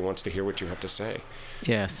anybody wants to hear what you have to say.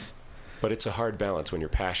 Yes. But it's a hard balance when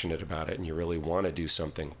you're passionate about it and you really want to do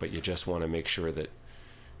something, but you just want to make sure that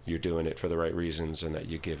you're doing it for the right reasons and that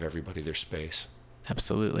you give everybody their space.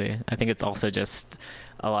 Absolutely. I think it's also just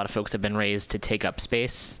a lot of folks have been raised to take up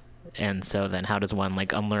space, and so then how does one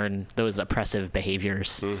like unlearn those oppressive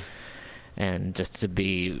behaviors and just to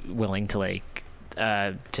be willing to like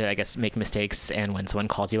I guess, make mistakes, and when someone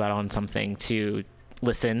calls you out on something, to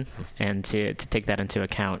listen and to take that into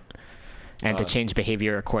account and to change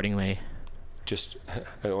behavior accordingly. Just,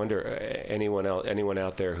 I wonder, anyone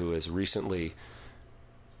out there who has recently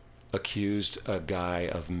accused a guy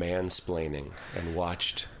of mansplaining and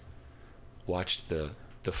watched the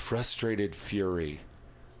frustrated fury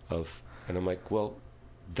of, and I'm like, well,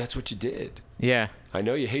 that's what you did. Yeah. I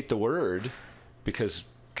know you hate the word because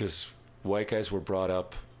white guys were brought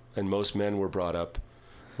up, and most men were brought up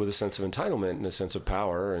with a sense of entitlement and a sense of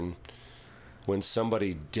power, and when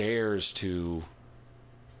somebody dares to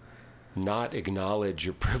not acknowledge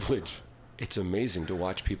your privilege, it's amazing to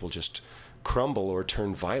watch people just crumble or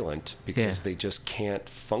turn violent because they just can't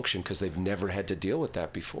function because they've never had to deal with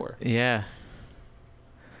that before. Yeah.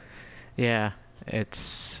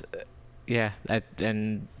 It's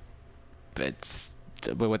and it's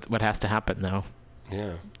what has to happen though.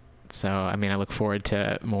 Yeah. So, I mean, I look forward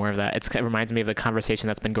to more of that. It reminds me of the conversation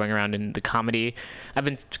that's been going around in the comedy. I've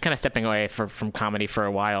been kind of stepping away from comedy for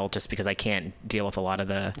a while just because I can't deal with a lot of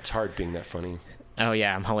the... It's hard being that funny. Oh,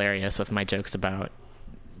 yeah, I'm hilarious with my jokes about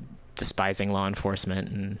despising law enforcement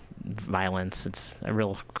and violence. It's a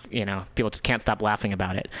real, people just can't stop laughing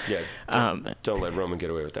about it. Yeah, don't let Roman get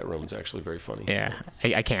away with that. Roman's actually very funny. Yeah,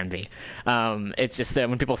 I can be. It's just that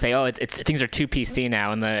when people say, "Oh, it's things are too PC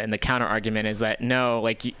now," and the counter argument is that no,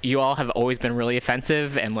 like you all have always been really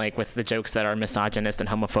offensive, and like with the jokes that are misogynist and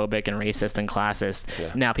homophobic and racist and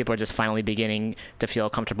classist, now people are just finally beginning to feel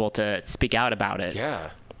comfortable to speak out about it.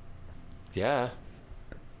 Yeah.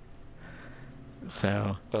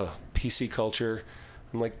 So. PC culture.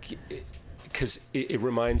 I'm like, because it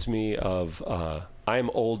reminds me of, I'm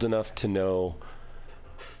old enough to know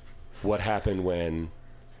what happened when,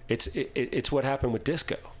 it's what happened with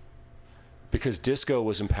disco. Because disco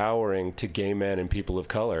was empowering to gay men and people of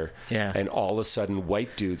color. Yeah. And all of a sudden,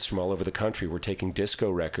 white dudes from all over the country were taking disco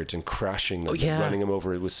records and crushing them, and running them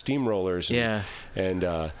over with steamrollers. And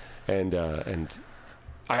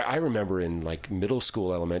I remember in like middle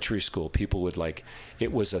school, elementary school, people would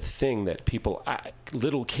it was a thing that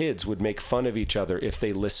little kids would make fun of each other if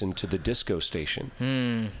they listened to the disco station.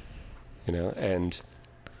 And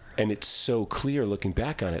it's so clear looking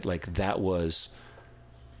back on it, like that was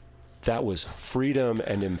freedom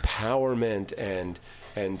and empowerment,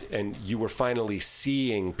 and you were finally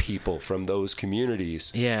seeing people from those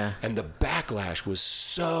communities. Yeah. And the backlash was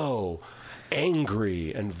so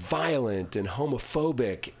angry and violent and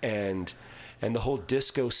homophobic, and the whole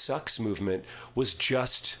disco sucks movement was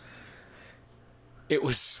just, it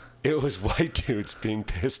was white dudes being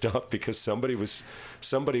pissed off because somebody was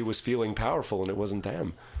feeling powerful and it wasn't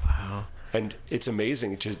them. Wow. And it's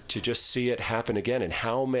amazing to just see it happen again, and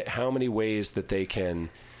how many ways that they can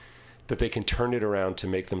turn it around to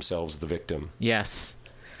make themselves the victim. Yes.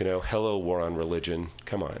 Hello, war on religion.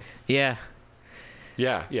 Come on. Yeah.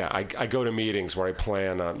 Yeah. I go to meetings where I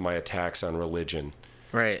plan on my attacks on religion.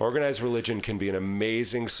 Right. Organized religion can be an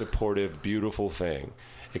amazing, supportive, beautiful thing,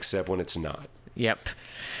 except when it's not. Yep.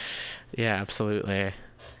 Yeah, absolutely.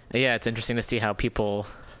 Yeah, it's interesting to see how people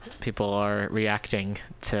are reacting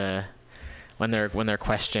to when they're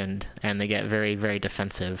questioned, and they get very, very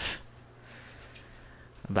defensive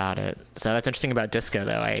about it. So that's interesting about disco,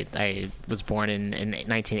 though. I was born in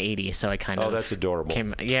 1980, so I kind of... Oh, that's adorable.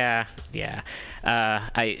 Yeah.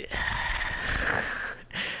 I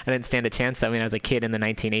didn't stand a chance, though. I mean, I was a kid in the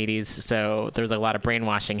 1980s, so there was a lot of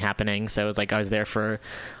brainwashing happening. So it was like I was there for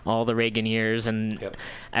all the Reagan years, and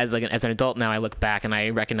as an adult now, I look back and I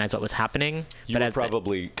recognize what was happening. You were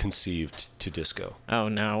probably conceived to disco. Oh,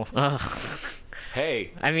 no. Ugh.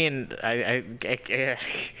 Hey. I mean, I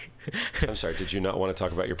I'm sorry, did you not want to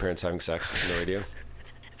talk about your parents having sex on the radio?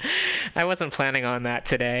 I wasn't planning on that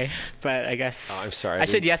today, but I guess... Oh, I'm sorry. I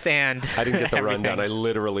should yes and. I didn't get the rundown. I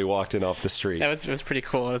literally walked in off the street. It was pretty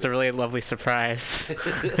cool. It was a really lovely surprise.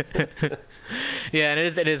 Yeah, and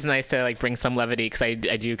it is nice to bring some levity, because I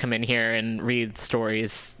do come in here and read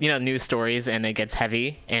stories, news stories, and it gets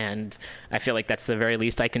heavy, and I feel like that's the very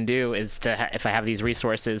least I can do, is to if I have these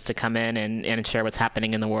resources to come in and share what's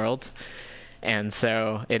happening in the world. And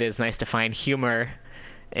so it is nice to find humor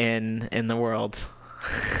in the world.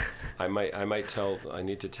 I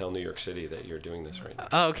need to tell New York City that you're doing this right now.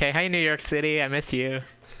 Oh, okay. Hi, New York City. I miss you.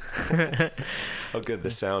 Oh, good.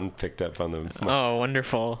 The sound picked up on the... Oh,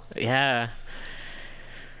 wonderful. Yeah.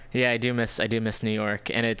 Yeah, I do miss New York.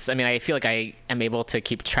 And I feel like I am able to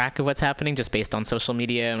keep track of what's happening just based on social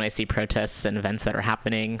media, and I see protests and events that are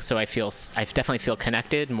happening. So I definitely feel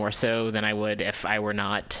connected, more so than I would if I were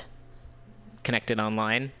not connected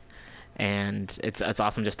online. And it's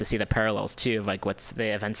awesome just to see the parallels too of like what's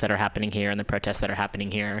the events that are happening here and the protests that are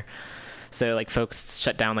happening here. So like folks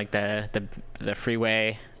shut down like the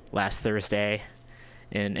freeway last Thursday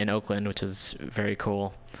in Oakland, which was very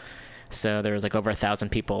cool. So there was like over 1,000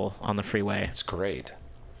 people on the freeway. It's great.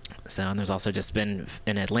 So, and there's also just been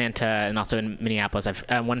in Atlanta and also in Minneapolis.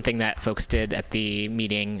 One thing that folks did at the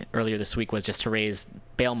meeting earlier this week was just to raise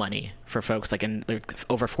bail money for folks. Like,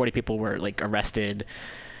 over 40 people were like arrested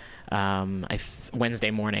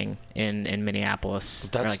Wednesday morning in Minneapolis.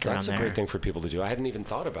 That's a great thing for people to do. I hadn't even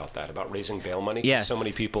thought about that, about raising bail money. Yes. So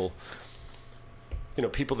many people,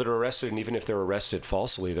 people that are arrested, and even if they're arrested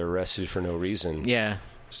falsely, they're arrested for no reason. Yeah.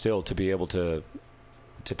 Still, to be able to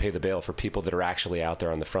pay the bail for people that are actually out there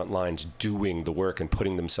on the front lines doing the work and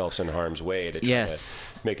putting themselves in harm's way to try to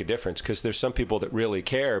make a difference. Because there's some people that really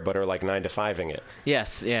care but are like 9 to 5ing it.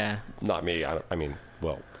 Yes, yeah. Not me.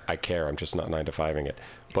 I care. I'm just not 9 to 5ing it.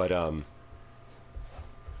 But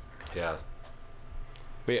yeah.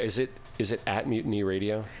 Wait, is it at Mutiny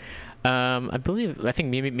Radio? I think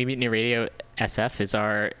Mutiny Radio SF is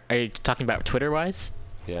our. Are you talking about Twitter wise?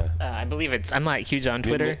 Yeah. I believe I'm not huge on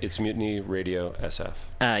Twitter. It's Mutiny Radio SF.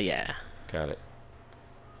 Yeah. Got it.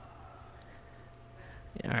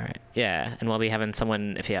 All right. Yeah, and we'll be having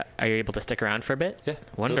someone. Are you able to stick around for a bit? Yeah.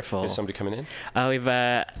 Wonderful. Is somebody coming in? I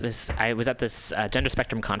was at this gender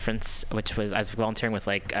spectrum conference, I was volunteering with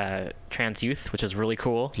like trans youth, which was really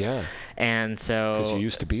cool. Yeah. And so. Because you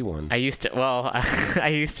used to be one. I used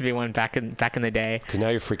to be one back in the day. Because now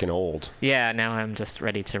you're freaking old. Yeah. Now I'm just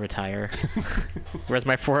ready to retire. Where's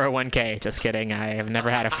my 401k? Just kidding. I have never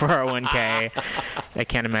had a 401k. I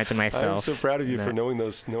can't imagine myself. I'm so proud of you for knowing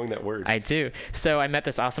that word. I do. So I met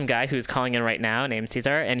this awesome guy who's calling in right now named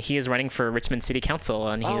Cesar, and he is running for Richmond City Council,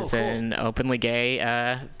 and he's an openly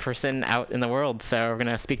gay person out in the world. So we're going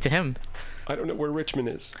to speak to him. I don't know where Richmond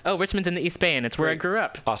is. Oh, Richmond's in the East Bay, and it's where I grew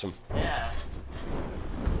up. Awesome. Yeah.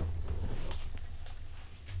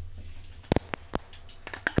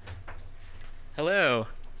 Hello.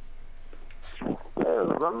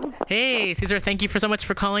 Hey, Cesar, thank you so much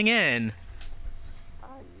for calling in.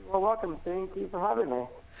 You're welcome. Thank you for having me.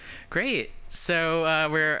 Great. So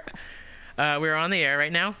we're on the air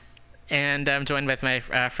right now, and I'm joined with my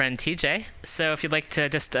friend TJ. So if you'd like to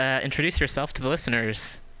just introduce yourself to the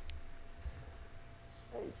listeners.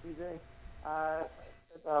 Hey,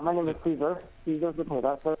 TJ. My name is Cesar. Cesar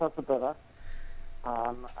Cepeda.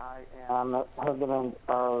 I am president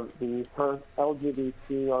of the first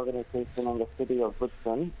LGBT organization in the city of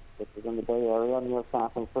Richmond, which is in the Bay Area near San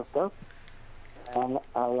Francisco. And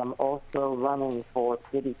I am also running for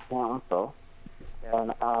city council.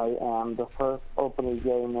 And I am the first openly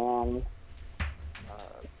gay man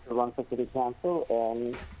to run for city council.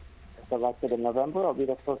 And if elected in November, I'll be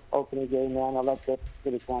the first openly gay man elected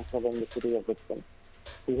city council in the city of Richmond.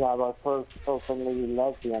 We have our first openly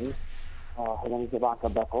lesbian. Her name is Ivanka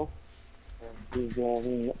Beckles. And she's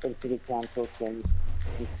been in city council since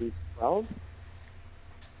 2012.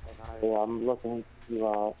 And I am looking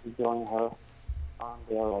to join her on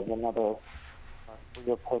there as another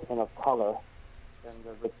queer person of color in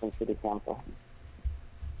the Richmond City Council.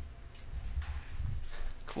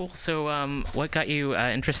 Cool. So what got you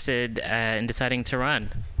interested in deciding to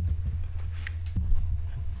run?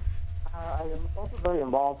 I am also very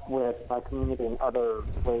involved with my community in other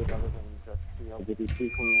ways other than just the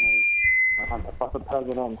LGBT community. I'm also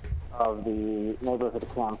president of the neighborhood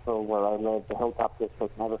council where I live, the Hilltop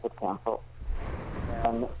District Neighborhood Council.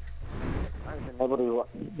 And I've been able to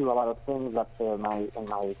do a lot of things up there in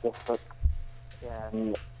my district.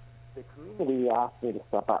 And the community asked me to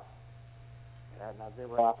step up. And as they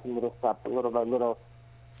were asking me to step little by little,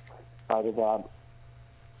 I decided that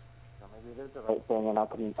maybe it is the right thing and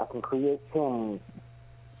I can create change.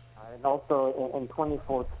 And also in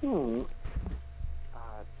 2014,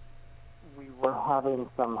 we were having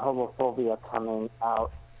some homophobia coming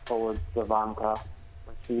out towards Ivanka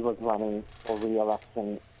when she was running for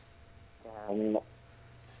re-election. And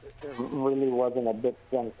there really wasn't a big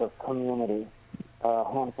sense of community. A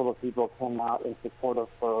handful of people came out in support of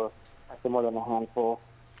her, actually more than a handful.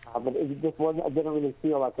 But it just wasn't, I didn't really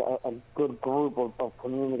feel like a good group of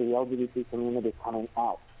community, LGBT community coming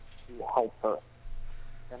out to help her.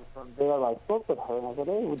 And from there I spoke with her and I said,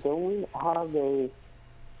 hey, don't we have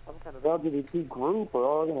some kind of LGBT group or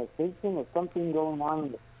organization or something going on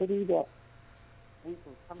in the city that we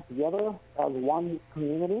can come together as one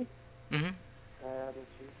community? Mm-hmm. And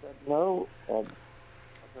she said no. And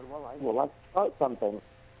I said, well, I would like to start something.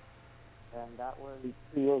 And that was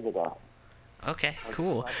 2 years ago. Okay,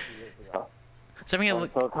 cool. 2 years ago. So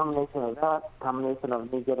a combination of that, combination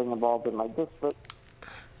of me getting involved in my district,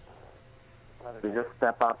 to just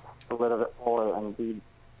step up a little bit more and be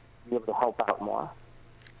able to help out more.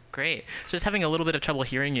 Great. So just having a little bit of trouble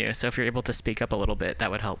hearing you, so if you're able to speak up a little bit,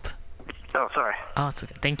 that would help. Oh, sorry. Oh,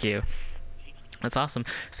 thank you. That's awesome.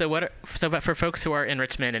 So but for folks who are in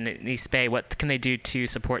Richmond and in East Bay, what can they do to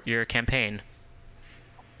support your campaign?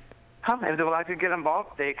 If they would like to get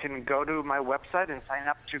involved, they can go to my website and sign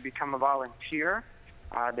up to become a volunteer.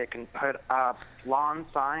 They can put up lawn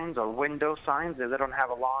signs or window signs if they don't have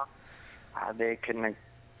a lawn. They can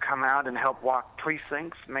come out and help walk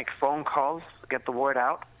precincts, make phone calls, get the word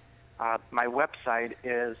out. My website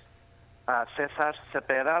is Cesar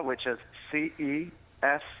Cepeda, which is CESAR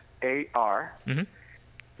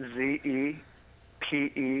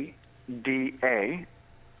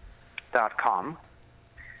ZEPEDA.com.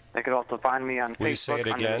 They could also find me on Will you Facebook say it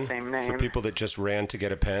under again the same name. for people that just ran to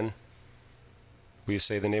get a pen? Will you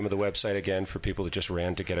say the name of the website again for people that just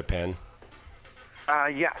ran to get a pen?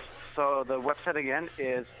 Yes. So the website again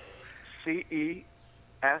is CESAR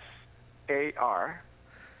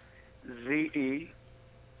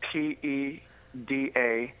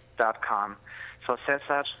ZEPEDA.com. So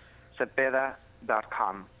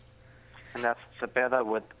CesarCepeda.com. And that's Cepeda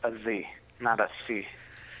with a Z, not a C.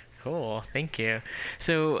 Cool. Thank you.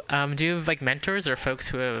 So do you have like mentors or folks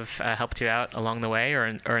who have helped you out along the way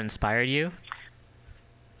or inspired you?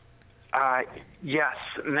 Yes,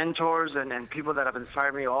 mentors and people that have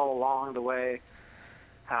inspired me all along the way.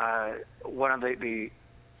 One of the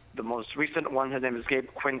most recent one, his name is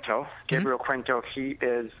Gabriel Quinto. He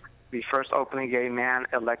is the first openly gay man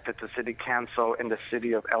elected to city council in the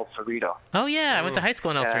city of El Cerrito. Oh yeah, I went to high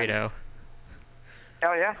school in El Cerrito.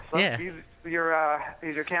 Oh yeah, so yeah. He's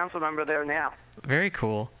your council member there now. Very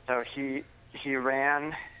cool. So he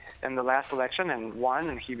ran in the last election and won,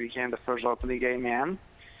 and he became the first openly gay man.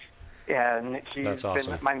 And he's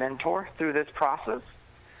been my mentor through this process.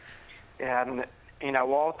 And,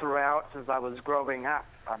 all throughout since I was growing up,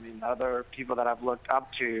 other people that I've looked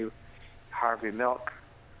up to, Harvey Milk,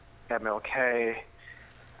 MLK,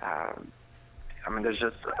 there's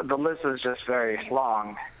just, the list is just very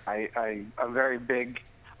long. I'm very big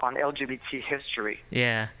on LGBT history.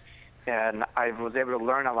 Yeah. And I was able to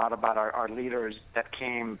learn a lot about our leaders that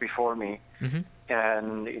came before me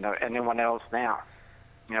and, anyone else now.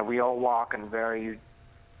 We all walk on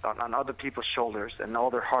other people's shoulders and all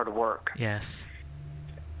their hard work. Yes.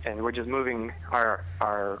 And we're just moving our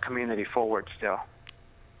community forward still.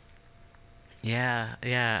 Yeah,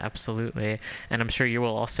 absolutely. And I'm sure you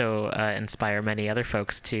will also inspire many other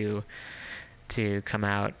folks to come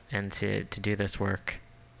out and to do this work.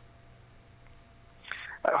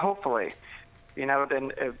 Hopefully.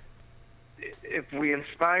 Then if we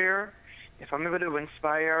inspire, if I'm able to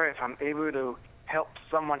inspire, if I'm able to help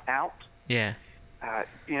someone out. Yeah.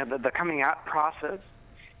 The coming out process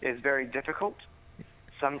is very difficult.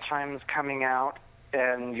 Sometimes coming out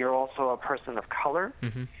and you're also a person of color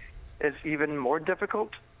is even more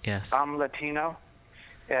difficult. Yes. I'm Latino,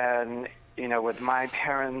 and with my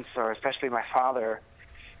parents, or especially my father,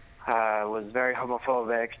 was very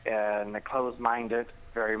homophobic and closed-minded,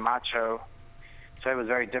 very macho. So it was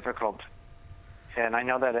very difficult. And I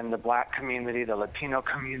know that in the black community, the Latino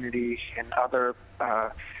community, and other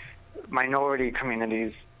minority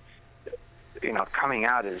communities, coming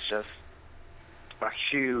out is just a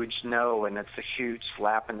huge no, and it's a huge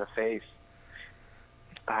slap in the face.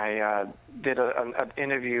 I did an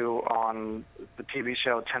interview on the TV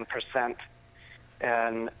show 10%,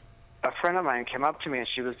 and a friend of mine came up to me, and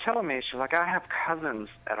she was telling me, she's like, I have cousins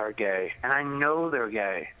that are gay, and I know they're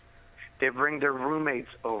gay. They bring their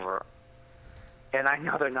roommates over. And I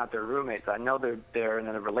know they're not their roommates. I know they're in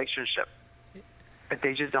a relationship, but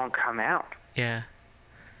they just don't come out. Yeah.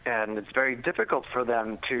 And it's very difficult for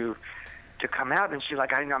them to come out. And she's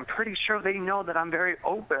like, I'm pretty sure they know that I'm very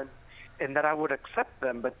open and that I would accept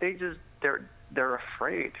them, but they're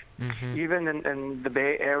afraid. Even in the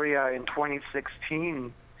Bay Area in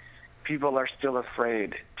 2016, people are still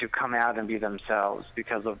afraid to come out and be themselves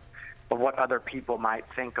because of what other people might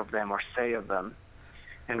think of them or say of them.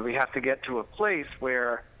 And we have to get to a place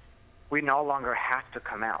where we no longer have to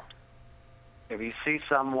come out. If you see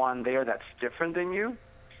someone there that's different than you,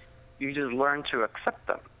 you just learn to accept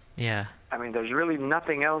them. Yeah. There's really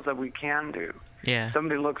nothing else that we can do. Yeah.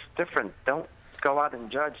 Somebody looks different. Don't go out and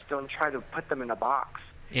judge. Don't try to put them in a box.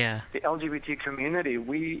 Yeah. The LGBT community,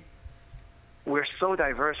 we're so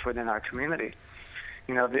diverse within our community.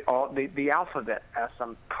 The alphabet, as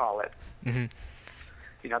some call it.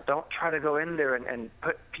 Don't try to go in there and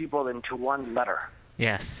put people into one letter.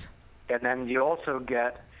 Yes. And then you also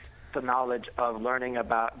get the knowledge of learning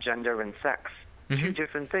about gender and sex. Two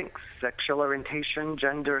different things. Sexual orientation,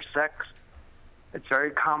 gender, sex, It's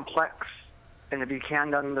very complex. And if you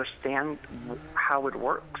can't understand how it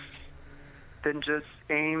works, then just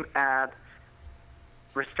aim at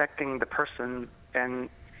respecting the person and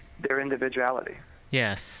their individuality.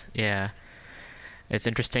 Yes, yeah. It's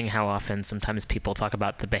interesting how often sometimes people talk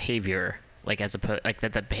about the behavior, like as opposed like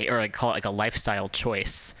that behavior, or like call it like a lifestyle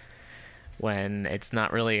choice, when it's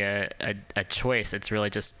not really a choice. It's really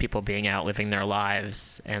just people being out living their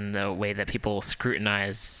lives, and the way that people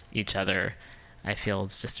scrutinize each other, I feel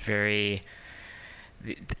it's just very,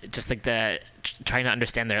 just like the trying to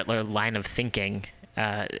understand their line of thinking.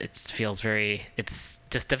 It feels very, it's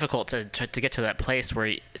just difficult to get to that place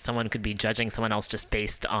where someone could be judging someone else just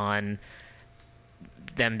based on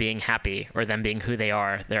them being happy or them being who they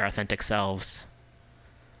are, their authentic selves.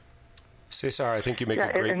 Cesar, I think you make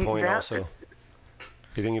a great point also.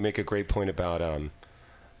 I think you make a great point about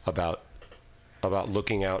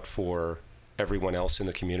looking out for everyone else in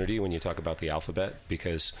the community when you talk about the alphabet,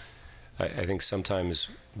 because I think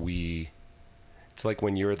sometimes it's like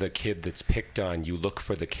when you're the kid that's picked on, you look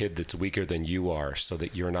for the kid that's weaker than you are so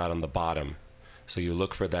that you're not on the bottom. So you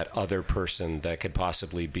look for that other person that could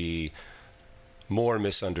possibly be more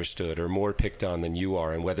misunderstood or more picked on than you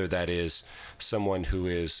are, and whether that is someone who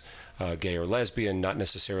is gay or lesbian, not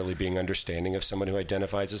necessarily being understanding of someone who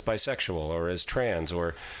identifies as bisexual or as trans,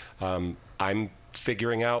 or I'm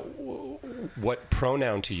figuring out what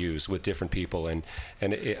pronoun to use with different people, and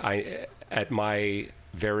I at my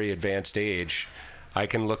very advanced age, I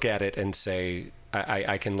can look at it and say,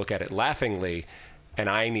 I can look at it laughingly, and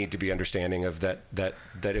I need to be understanding of that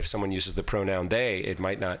if someone uses the pronoun they, it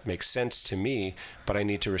might not make sense to me, but I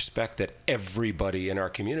need to respect that everybody in our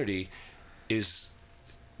community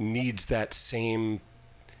needs that same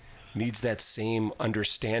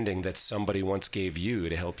understanding that somebody once gave you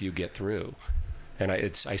to help you get through. And I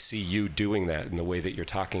see you doing that in the way that you're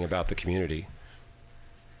talking about the community.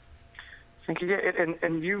 Thank you.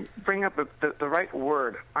 And you bring up the right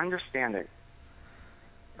word, understanding.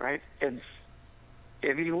 Right? It's,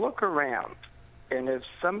 if you look around, and if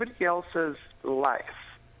somebody else's life,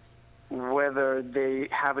 whether they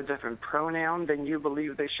have a different pronoun than you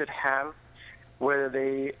believe they should have, whether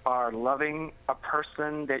they are loving a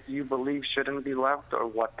person that you believe shouldn't be loved, or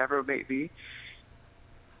whatever it may be,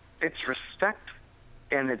 it's respect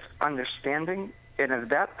and it's understanding. And if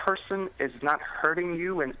that person is not hurting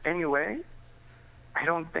you in any way, I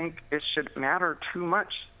don't think it should matter too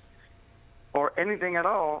much or anything at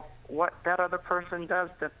all what that other person does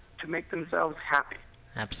to make themselves happy.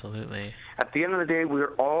 Absolutely. At the end of the day,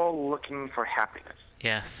 we're all looking for happiness.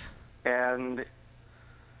 Yes. And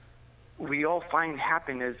we all find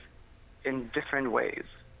happiness in different ways.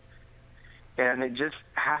 And it just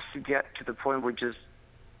has to get to the point where just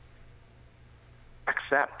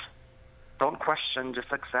accept. Don't question,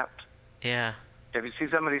 just accept. Yeah. If you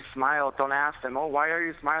see somebody smile, don't ask them, oh, why are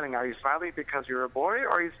you smiling? Are you smiling because you're a boy, or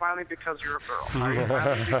are you smiling because you're a girl? Are you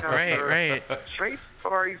smiling because you're straight,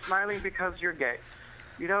 or are you smiling because you're gay?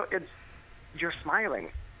 You know, you're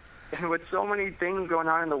smiling. And with so many things going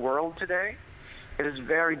on in the world today, it is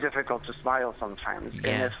very difficult to smile sometimes. Yeah.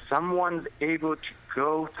 And if someone's able to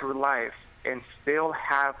go through life and still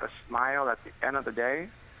have a smile at the end of the day,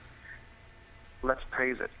 let's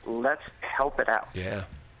praise it. Let's help it out. Yeah.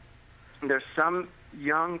 There's some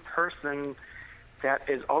young person that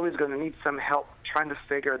is always going to need some help trying to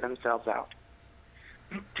figure themselves out.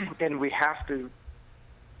 And we have to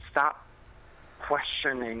stop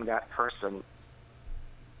questioning that person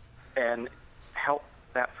and help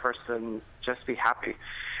that person just be happy.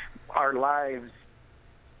 Our lives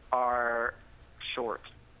are short,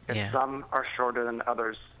 and some are shorter than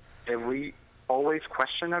others. If we always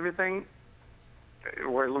question everything,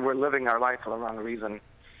 we're living our life for the wrong reason.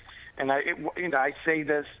 And I say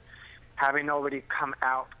this having already come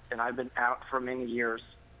out, and I've been out for many years.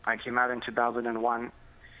 I came out in 2001.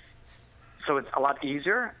 So it's a lot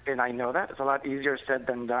easier, and I know that. It's a lot easier said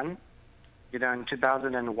than done. You know, in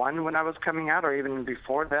 2001 when I was coming out, or even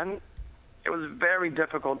before then, it was very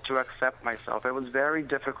difficult to accept myself. It was very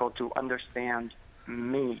difficult to understand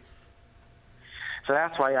me. So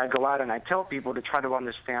that's why I go out and I tell people to try to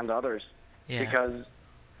understand others. Yeah. Because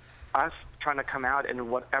us trying to come out in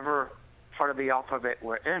whatever part of the alphabet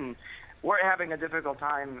we're in, we're having a difficult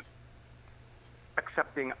time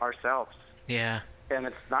accepting ourselves. Yeah. And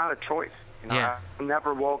it's not a choice. You know, I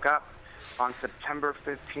never woke up on September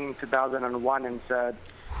 15, 2001 and said,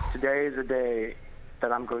 today is the day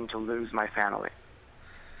that I'm going to lose my family.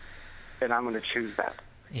 And I'm going to choose that.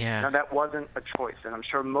 Yeah. Now, that wasn't a choice. And I'm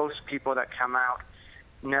sure most people that come out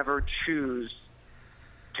never choose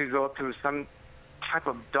to go through some type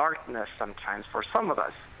of darkness sometimes for some of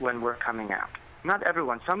us when we're coming out. Not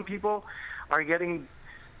everyone. Some people are getting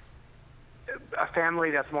a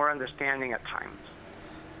family that's more understanding at times.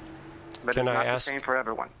 But it's not the same for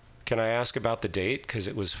everyone. Can I ask about the date? Because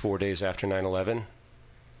it was 4 days after 9/11.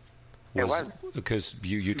 It was. Because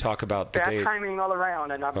you talk about the bad date. Timing all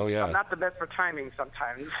around, and I'm yeah. not the best for timing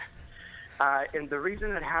sometimes. And the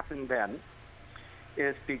reason it happened then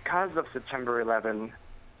is because of September 11,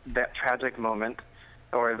 that tragic moment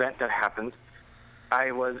or event that happened.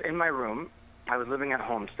 I was in my room. I was living at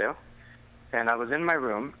home still, and I was in my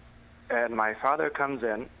room, and my father comes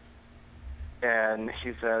in, and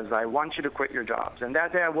he says, "I want you to quit your jobs." And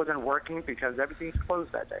that day I wasn't working because everything's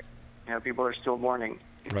closed that day. You know, people are still mourning.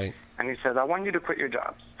 Right. And he says, "I want you to quit your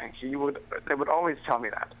jobs." And they would always tell me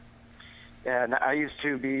that. And I used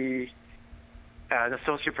to be the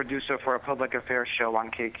associate producer for a public affairs show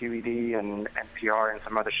on KQED and NPR and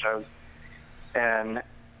some other shows. And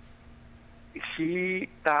he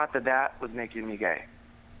thought that was making me gay,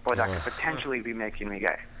 or that could potentially be making me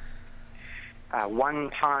gay. One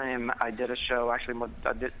time I did a show, actually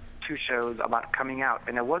I did 2 shows about coming out,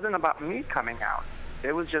 and it wasn't about me coming out.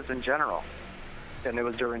 It was just in general, and it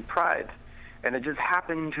was during Pride. And it just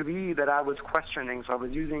happened to be that I was questioning, so I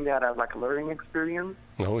was using that as like a learning experience.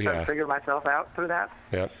 Oh, yeah. To figure myself out through that.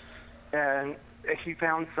 Yeah. And he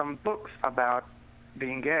found some books about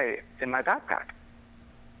being gay in my backpack.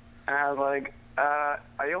 And I was like,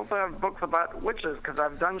 I also have books about witches because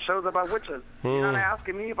I've done shows about witches. You're not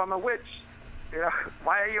asking me if I'm a witch. You know,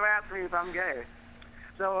 why are you asking me if I'm gay?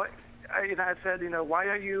 So, I said, why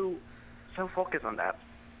are you so focused on that?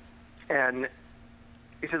 And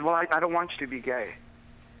he said, well, I don't want you to be gay.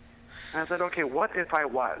 And I said, okay, what if I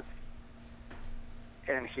was?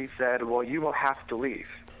 And he said, well, you will have to leave.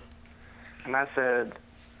 And I said,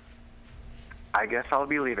 I guess I'll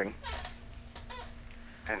be leaving.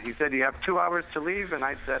 And he said, you have 2 hours to leave. And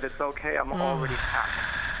I said, it's okay, I'm already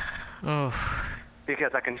packed.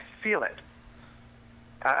 Because I can feel it.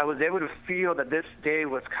 I was able to feel that this day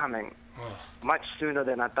was coming much sooner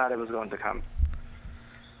than I thought it was going to come.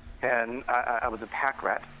 And I was a pack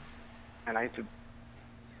rat. And I used to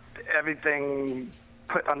everything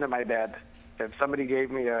put under my bed. If somebody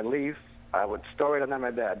gave me a leaf, I would store it under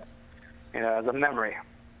my bed, as a memory.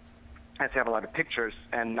 I used to have a lot of pictures,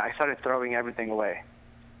 and I started throwing everything away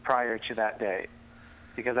prior to that day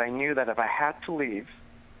because I knew that if I had to leave,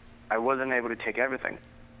 I wasn't able to take everything.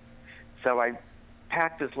 So I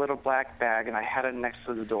packed this little black bag, and I had it next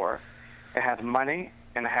to the door. It had money,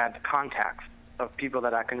 and it had contacts of people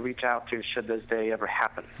that I can reach out to should this day ever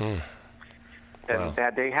happen. And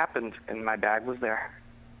that day happened, and my bag was there.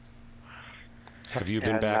 Have you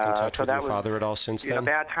been back in touch with your father at all since then?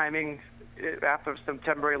 Bad timing after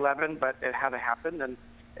September 11, but it had happened, and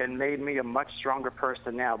it made me a much stronger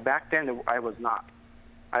person now. Back then, I was not.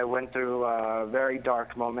 I went through very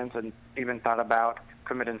dark moments and even thought about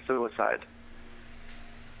committing suicide.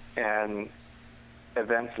 And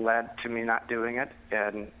events led to me not doing it,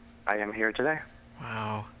 and I am here today.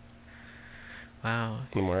 Wow.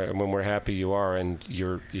 When we're happy you are, and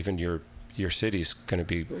your city's going to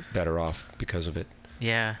be better off because of it.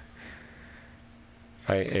 Yeah.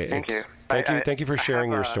 Thank you. Thank you for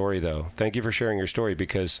sharing your story, though. Thank you for sharing your story,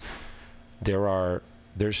 because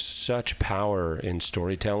there's such power in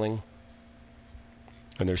storytelling,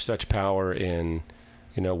 and there's such power in,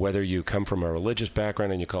 whether you come from a religious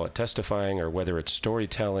background and you call it testifying, or whether it's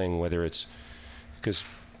storytelling, because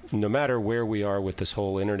no matter where we are with this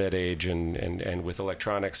whole internet age and with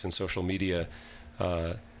electronics and social media,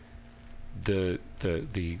 the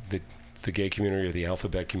gay community, or the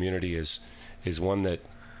alphabet community, is one that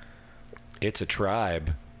it's a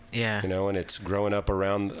tribe. Yeah. And it's growing up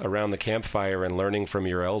around the campfire and learning from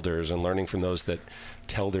your elders and learning from those that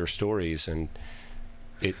tell their stories. And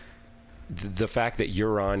the fact that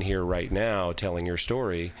you're on here right now telling your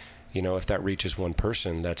story, if that reaches one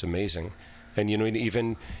person, that's amazing. And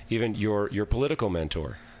even your political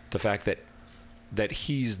mentor, the fact that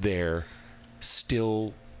he's there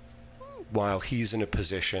still while he's in a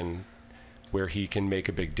position where he can make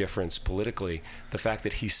a big difference politically, the fact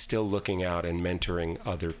that he's still looking out and mentoring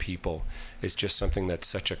other people is just something that's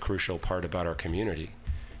such a crucial part about our community.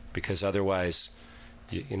 Because otherwise,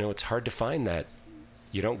 it's hard to find that.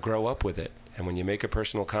 You don't grow up with it. And when you make a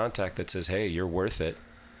personal contact that says, hey, you're worth it,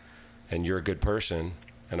 and you're a good person,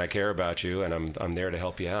 and I care about you, and I'm there to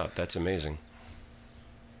help you out, that's amazing.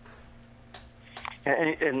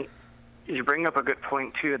 And you bring up a good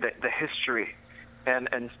point, too, the history.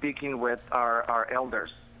 And speaking with our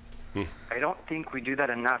elders, I don't think we do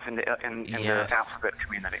that enough in the alphabet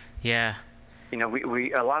community. Yeah.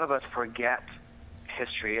 We a lot of us forget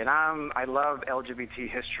history, and I love LGBT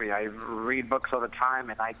history. I read books all the time,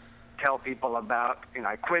 and I tell people about,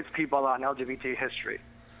 I quiz people on LGBT history.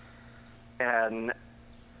 And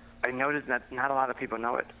I noticed that not a lot of people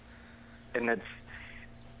know it. And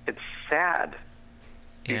it's sad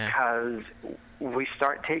because we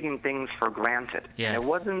start taking things for granted. Yes. And it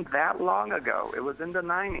wasn't that long ago. It was in the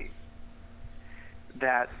 90s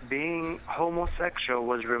that being homosexual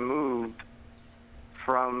was removed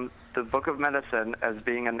from the book of medicine as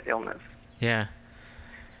being an illness. Yeah.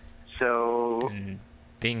 So And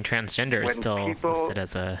being transgender is still listed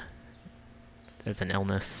as an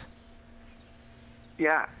illness.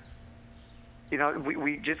 Yeah.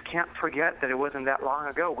 We just can't forget that it wasn't that long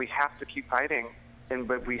ago. We have to keep fighting,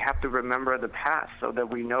 but we have to remember the past so that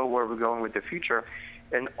we know where we're going with the future.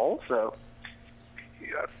 And also,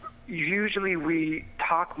 usually we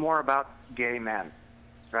talk more about gay men,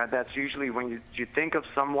 right? That's usually when you think of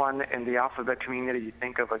someone in the alphabet community, you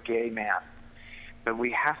think of a gay man. But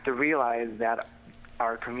we have to realize that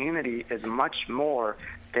our community is much more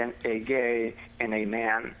than a gay and a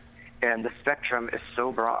man, and the spectrum is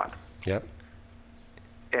so broad. Yep.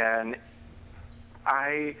 And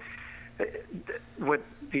with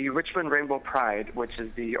the Richmond Rainbow Pride, which is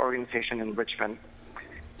the organization in Richmond,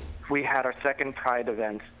 we had our second Pride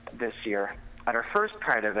event this year. At our first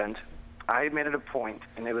Pride event, I made it a point,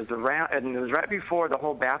 and it was right before the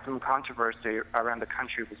whole bathroom controversy around the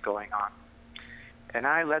country was going on. And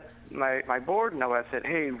I let my board know, I said,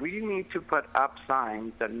 hey, we need to put up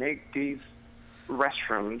signs that make these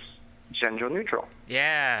restrooms gender neutral.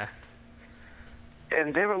 Yeah.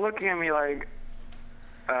 And they were looking at me like,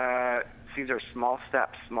 these are small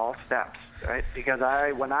steps, right? Because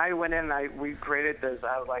when I went in, we created this,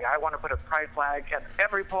 I was like, I want to put a pride flag at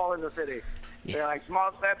every pole in the city. Yeah. They're like,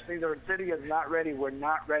 small steps, the city is not ready, we're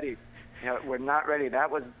not ready. We're not ready. That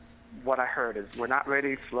was what I heard is, we're not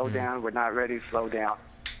ready, slow down, we're not ready, slow down.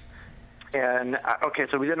 And, okay,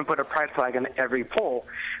 so we didn't put a pride flag on every pole,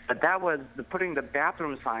 but putting the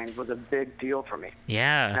bathroom signs was a big deal for me.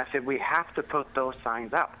 Yeah. And I said, we have to put those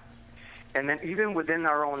signs up. And then even within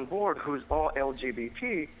our own board, who's all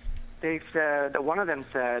LGBT, one of them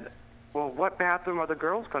said, well, what bathroom are the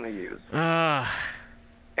girls going to use?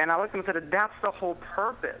 And I looked at them and said, that's the whole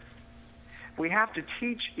purpose. We have to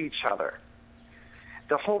teach each other.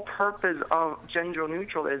 The whole purpose of gender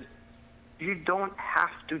neutral is you don't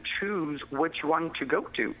have to choose which one to go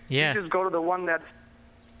to. Yeah. You just go to the one that's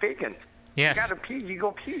vacant. Yes. You got to pee, you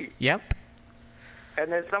go pee. Yep.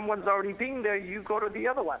 And if someone's already peeing there, you go to the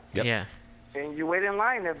other one. Yep. Yeah. And you wait in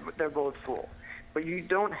line if they're both full. But you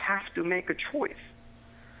don't have to make a choice.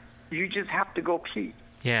 You just have to go pee.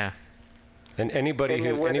 Yeah. And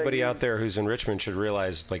anybody out there who's in Richmond should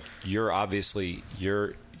realize, like, you're obviously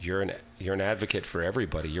you're an advocate for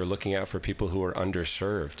everybody. You're looking out for people who are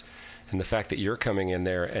underserved, and the fact that you're coming in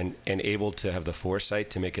there and able to have the foresight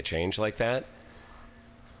to make a change like that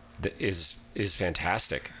is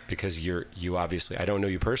fantastic, because you obviously, I don't know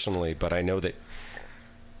you personally, but I know that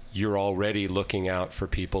you're already looking out for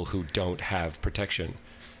people who don't have protection,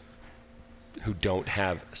 who don't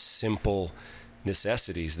have simple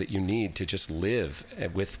necessities that you need to just live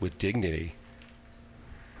with dignity.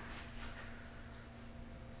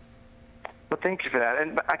 Well, thank you for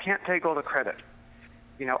that. But I can't take all the credit.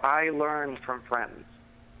 I learned from friends.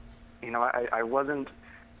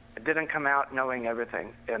 I didn't come out knowing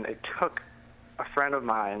everything. And it took a friend of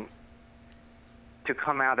mine to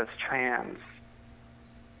come out as trans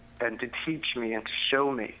and to teach me and to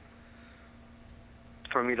show me,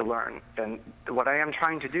 for me to learn. And what I am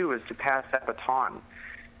trying to do is to pass that baton,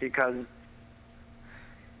 because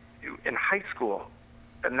in high school,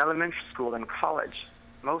 in elementary school, in college,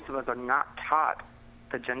 most of us are not taught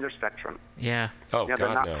the gender spectrum. Yeah. Oh, they're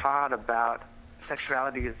God, not no. taught about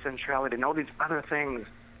sexuality and sensuality and all these other things.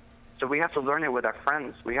 So we have to learn it with our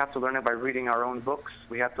friends. We have to learn it by reading our own books.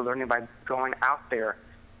 We have to learn it by going out there.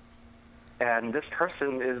 And this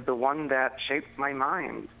person is the one that shaped my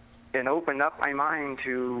mind and opened up my mind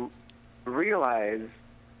to realize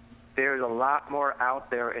there's a lot more out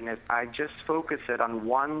there, and if I just focus it on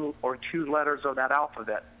one or two letters of that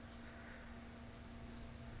alphabet,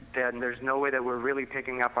 then there's no way that we're really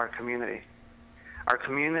picking up our community. Our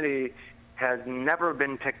community has never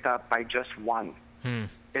been picked up by just one.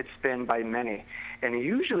 It's been by many. And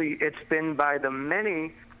usually it's been by the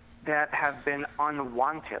many that have been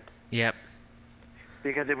unwanted. Yep.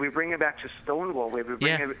 Because if we bring it back to Stonewall, if we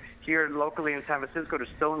bring it here locally in San Francisco to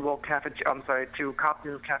to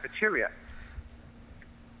Compton's cafeteria,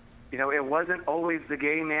 it wasn't always the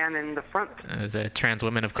gay man in the front. It was a trans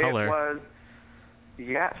woman of color. It was,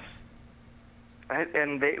 yes. right?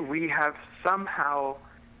 And we have somehow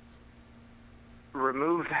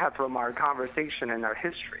removed that from our conversation and our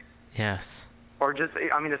history. Yes. Or just,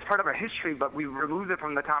 I mean, it's part of our history, but we removed it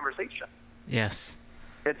from the conversation. Yes.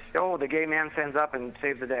 It's, the gay man stands up and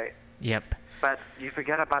saves the day. Yep. But you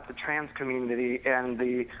forget about the trans community and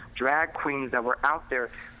the drag queens that were out there.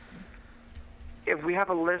 If we have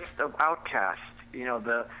a list of outcasts,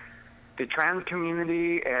 the trans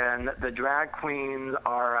community and the drag queens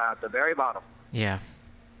are at the very bottom. Yeah.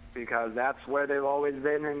 Because that's where they've always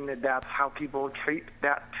been, and that's how people treat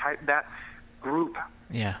that group.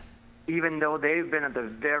 Yeah. Even though they've been at the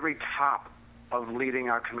very top of leading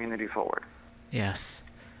our community forward. Yes.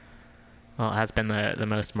 Well, it has been the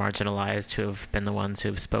most marginalized who have been the ones who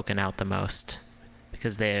have spoken out the most,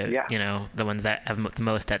 because they, the ones that have the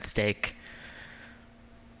most at stake.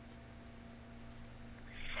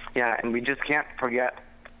 Yeah, and we just can't forget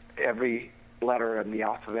every letter in the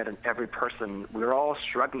alphabet and every person. We're all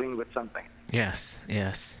struggling with something. Yes,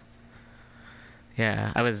 yes.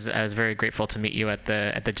 Yeah, I was very grateful to meet you at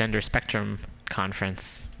the Gender Spectrum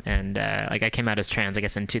conference, and I came out as trans, I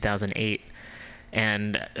guess, in 2008,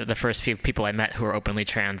 and the first few people I met who were openly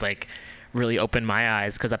trans really opened my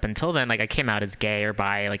eyes, because up until then, I came out as gay or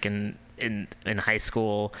bi in high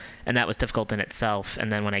school, and that was difficult in itself.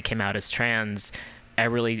 And then when I came out as trans, it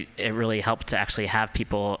really helped to actually have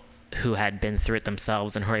people who had been through it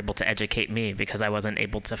themselves and who were able to educate me, because I wasn't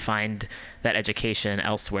able to find that education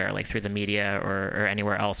elsewhere, like through the media or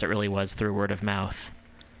anywhere else. It really was through word of mouth.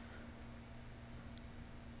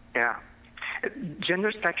 Yeah.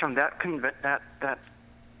 Gender Spectrum, that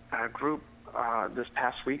group this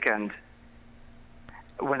past weekend,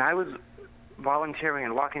 when I was volunteering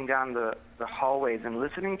and walking down the hallways and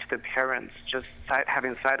listening to the parents just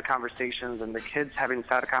having side conversations and the kids having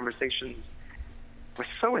side conversations was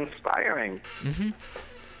so inspiring. Mm-hmm.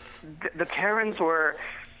 The parents were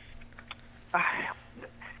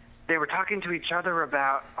they were talking to each other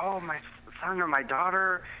about, my son or my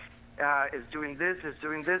daughter is doing this,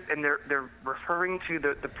 and they're referring to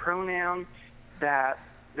the pronoun that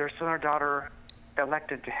their son or daughter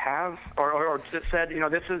elected to have, or just said,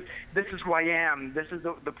 this is who I am. This is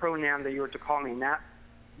the pronoun that you were to call me, not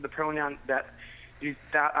the pronoun that you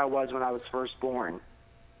thought I was when I was first born.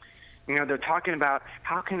 They're talking about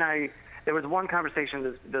there was one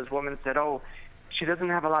conversation, this woman said, she doesn't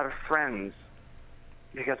have a lot of friends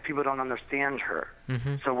because people don't understand her.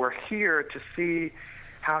 Mm-hmm. So we're here to see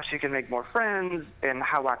how she can make more friends and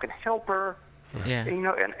how I can help her. Yeah.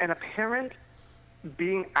 And a parent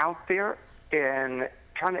being out there and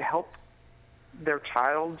trying to help their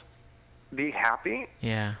child be happy.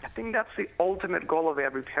 Yeah. I think that's the ultimate goal of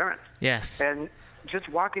every parent. Yes. And just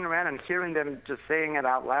walking around and hearing them just saying it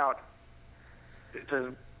out loud, it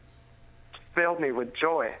just filled me with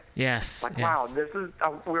joy. Yes. Like, yes. wow, this is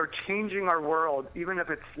we're changing our world, even if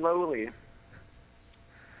it's slowly,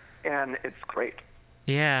 and it's great.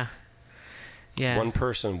 Yeah. Yeah. One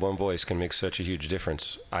person, one voice can make such a huge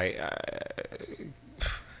difference. I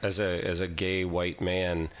as a gay white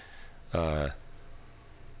man, I'm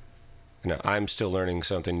still learning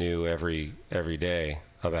something new every day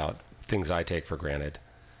about things I take for granted.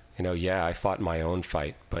 I fought my own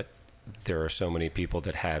fight, but there are so many people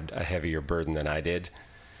that had a heavier burden than I did,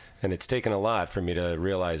 and it's taken a lot for me to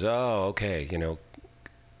realize, there's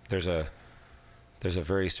a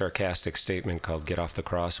very sarcastic statement called "Get off the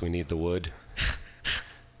cross, we need the wood."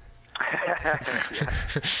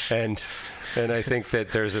 And I think that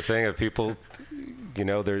there's a thing of people,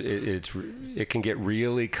 it can get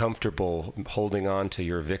really comfortable holding on to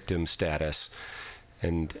your victim status,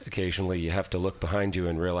 and occasionally you have to look behind you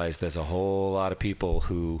and realize there's a whole lot of people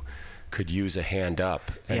who could use a hand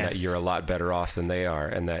up, and yes. that you're a lot better off than they are,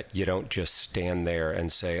 and that you don't just stand there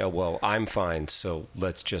and say, I'm fine, so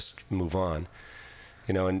let's just move on.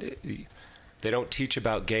 And they don't teach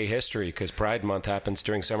about gay history because Pride Month happens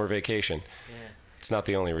during summer vacation. Yeah. It's not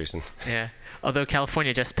the only reason. Yeah. Although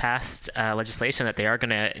California just passed legislation that they are going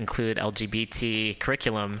to include LGBT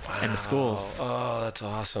curriculum in the schools. Oh, that's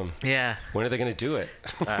awesome. Yeah. When are they going to do it?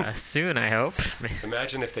 Soon, I hope.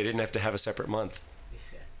 Imagine if they didn't have to have a separate month.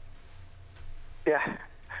 Yeah.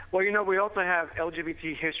 Well, we also have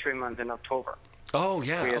LGBT History Month in October. Oh,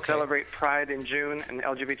 yeah. We okay. celebrate Pride in June and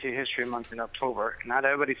LGBT History Month in October. Not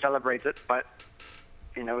everybody celebrates it, but,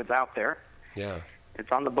 it's out there. Yeah.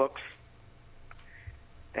 It's on the books.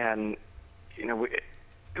 And,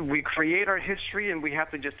 we create our history, and we have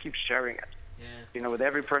to just keep sharing it. Yeah. With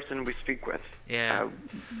every person we speak with. Yeah.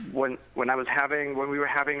 When we were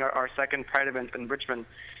having our second Pride event in Richmond,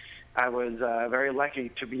 I was very lucky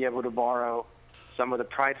to be able to borrow some of the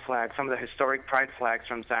pride flags, some of the historic pride flags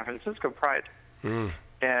from San Francisco Pride.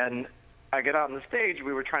 And I get out on the stage.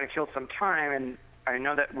 We were trying to kill some time, and I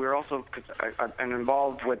know that we're also I'm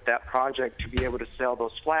involved with that project to be able to sell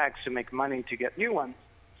those flags to make money to get new ones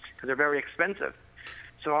because they're very expensive.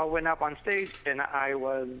 So I went up on stage and I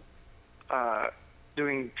was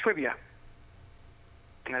doing trivia.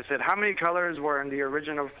 And I said, how many colors were in the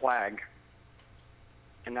original flag?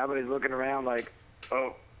 And everybody's looking around like,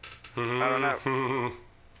 oh, I don't know.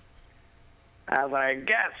 I was like,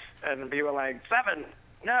 guess. And people were like, 7,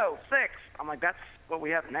 no, 6. I'm like, that's what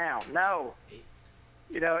we have now. No.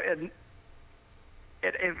 You know, and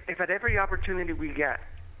if at every opportunity we get,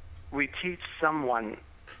 we teach someone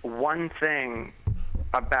one thing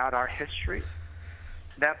about our history,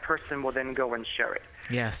 that person will then go and share it.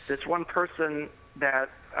 Yes. This one person that,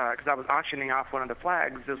 because I was auctioning off one of the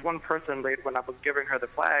flags, this one person, when I was giving her the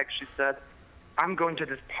flag, she said, I'm going to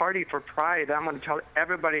this party for Pride. I'm going to tell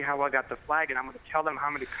everybody how I got the flag, and I'm going to tell them how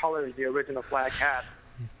many colors the original flag had.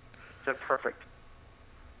 I said, perfect.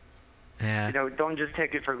 Yeah. You know, don't just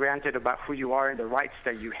take it for granted about who you are and the rights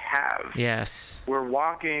that you have. Yes. We're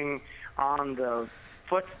walking on the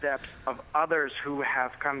footsteps of others who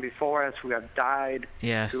have come before us, who have died,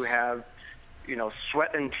 Yes. who have, you know,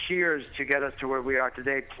 sweat and tears to get us to where we are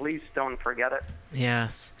today. Please don't forget it.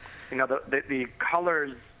 Yes. You know, the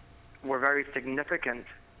colors were very significant.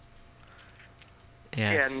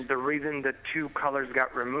 Yes. And the reason the 2 colors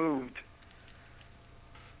got removed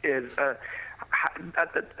is at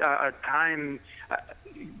a time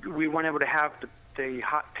we weren't able to have the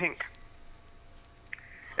hot pink.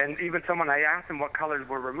 And even I asked them what colors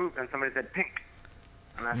were removed, and somebody said pink.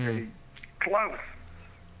 And I said, close.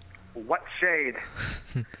 What shade?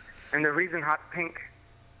 And the reason hot pink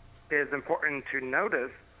is important to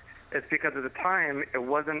notice is because at the time it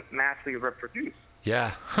wasn't massively reproduced.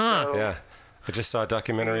 Yeah. So yeah. I just saw a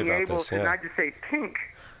documentary being about able this. to Yeah. not just say pink,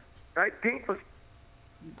 right? Pink was,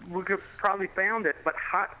 we could probably found it, but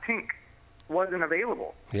hot pink wasn't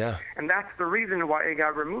available. Yeah. And that's the reason why it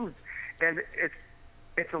got removed. And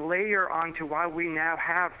it's a layer onto why we now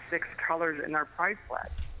have 6 colors in our pride flag.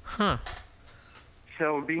 Huh.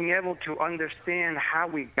 So being able to understand how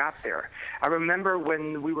we got there. I remember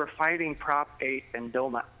when we were fighting Prop 8 in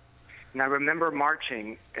Doma. And I remember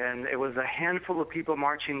marching, and it was a handful of people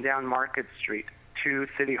marching down Market Street to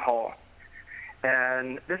City Hall.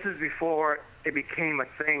 And this is before it became a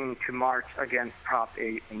thing to march against Prop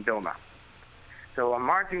 8 in Doma. So I'm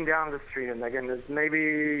marching down the street, and again, there's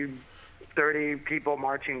maybe 30 people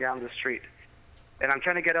marching down the street. And I'm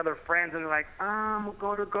trying to get other friends, and they're like,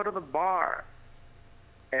 we'll go to the bar.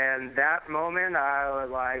 And that moment, I was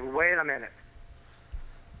like, wait a minute.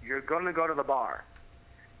 You're going to go to the bar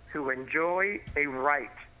to enjoy a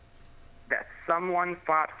right that someone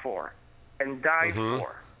fought for and died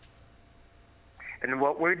for. And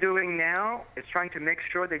what we're doing now is trying to make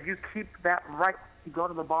sure that you keep that right to go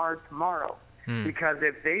to the bar tomorrow. Because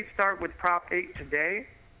if they start with Prop 8 today,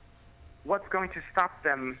 what's going to stop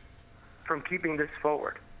them from keeping this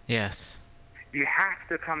forward? Yes. You have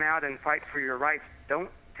to come out and fight for your rights. Don't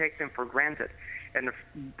take them for granted. And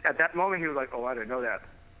at that moment, he was like, oh, I didn't know that.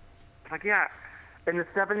 I'm like, yeah. In the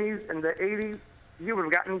 70s and the 80s, you would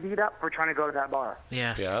have gotten beat up for trying to go to that bar.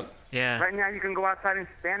 Yes. Yeah. Yeah. Right now, you can go outside and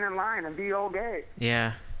stand in line and be all gay.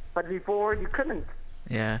 Yeah. But before, you couldn't.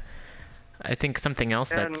 Yeah. I think something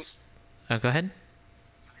else that's... Oh, go ahead.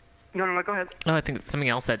 No, go ahead. Oh, I think something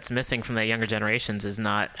else that's missing from the younger generations is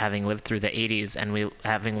not having lived through the 80s and we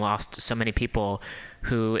having lost so many people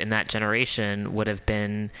who in that generation would have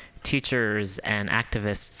been teachers and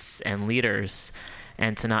activists and leaders,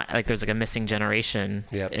 and to not, like, there's like a missing generation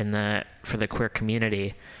for the queer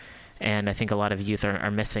community. And I think a lot of youth are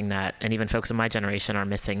missing that. And even folks in my generation are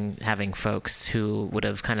missing having folks who would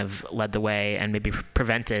have kind of led the way and maybe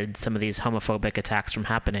prevented some of these homophobic attacks from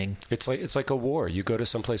happening. It's like a war. You go to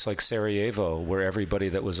some place like Sarajevo, where everybody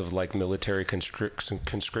that was of like military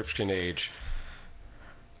conscription age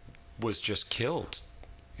was just killed,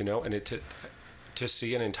 you know, and to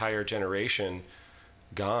see an entire generation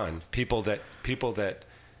gone, people that,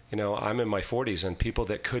 you know, I'm in my 40s, and people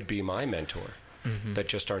that could be my mentor. That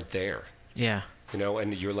just aren't there. Yeah. You know,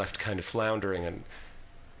 and you're left kind of floundering, and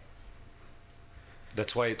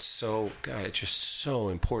that's why it's just so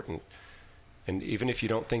important. And even if you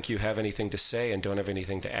don't think you have anything to say and don't have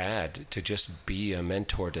anything to add, to just be a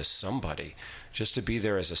mentor to somebody, just to be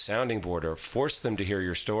there as a sounding board or force them to hear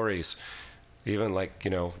your stories. Even like, you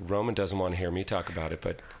know, Roman doesn't want to hear me talk about it,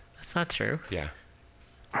 but... That's not true. Yeah.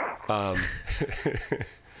 But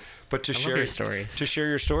to share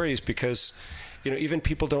your stories, because, you know, even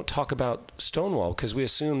people don't talk about Stonewall, because we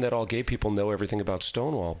assume that all gay people know everything about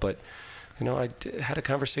Stonewall. But, I had a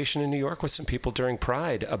conversation in New York with some people during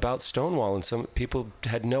Pride about Stonewall, and some people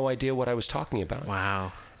had no idea what I was talking about.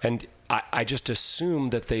 Wow. And I just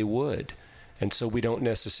assumed that they would. And so we don't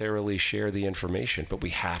necessarily share the information, but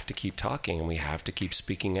we have to keep talking, and we have to keep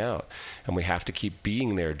speaking out, and we have to keep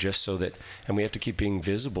being there just so that, and we have to keep being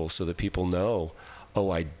visible so that people know,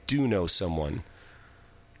 oh, I do know someone.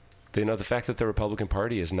 They know the fact that the Republican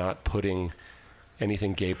Party is not putting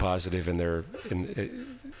anything gay positive in their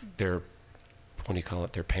what do you call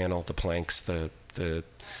it? Their panel, the planks, the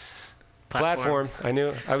platform. I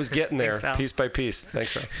knew I was getting there. Thanks, piece by piece.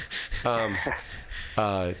 Thanks, Phil.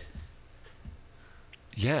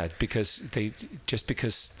 Yeah, because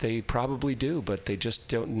they probably do, but they just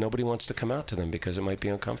don't. Nobody wants to come out to them because it might be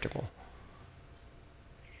uncomfortable.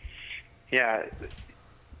 Yeah,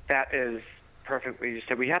 that is perfectly you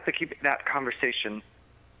said. We have to keep that conversation,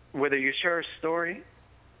 whether you share a story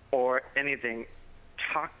or anything.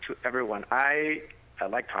 Talk to everyone. I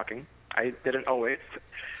like talking. I didn't always,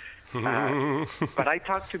 but I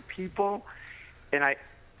talk to people, and I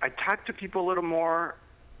talk to people a little more.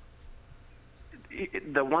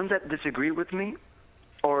 The ones that disagree with me,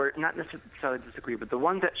 or not necessarily disagree, but the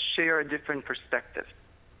ones that share a different perspective,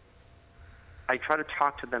 I try to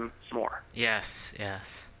talk to them more. Yes.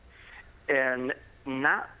 And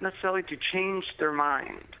not necessarily to change their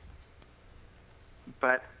mind,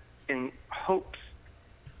 but in hopes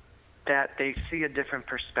that they see a different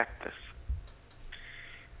perspective.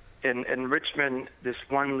 In Richmond, this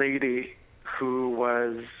one lady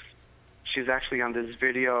she's actually on this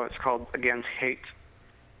video, it's called Against Hate,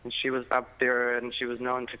 and she was up there and she was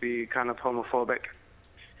known to be kind of homophobic.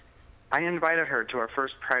 I invited her to our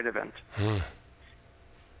first Pride event,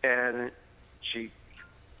 and she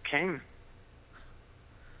came.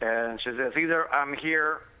 And she says, either I'm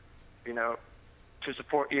here, to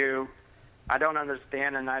support you, I don't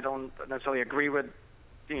understand and I don't necessarily agree with,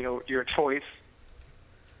 your choice,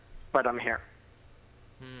 but I'm here.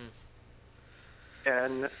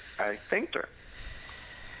 And I thanked her.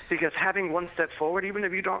 Because having one step forward, even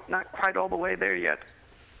if you not quite all the way there yet,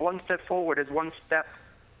 one step forward is one step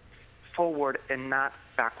forward and not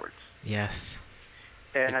backwards. Yes.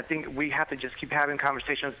 And I think we have to just keep having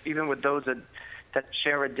conversations, even with those that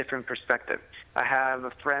share a different perspective. I have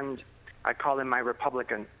a friend, I call him my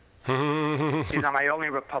Republican. He's not my only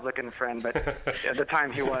Republican friend, but at the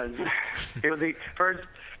time he was. He was the first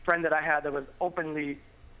friend that I had that was openly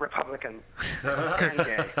Republican and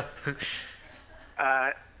gay.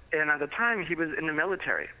 And at the time, he was in the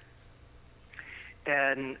military.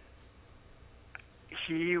 And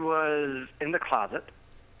he was in the closet,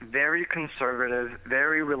 very conservative,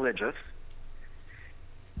 very religious.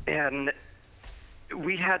 And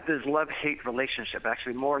we had this love-hate relationship,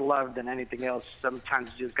 actually more love than anything else. Sometimes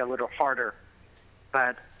it just got a little harder.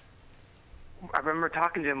 But I remember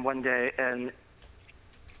talking to him one day, and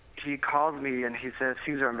he called me and he says,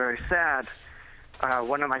 Caesar, I'm very sad.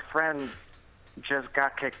 One of my friends just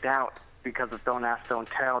got kicked out because of Don't Ask, Don't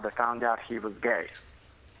Tell. They found out he was gay.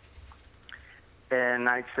 And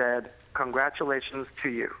I said, congratulations to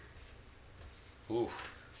you. Ooh.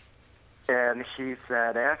 And he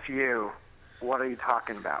said, F you, what are you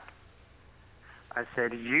talking about? I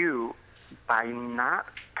said, you, by not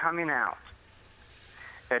coming out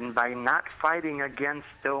and by not fighting against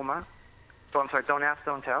Don't Ask,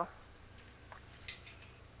 Don't Tell,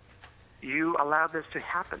 you allowed this to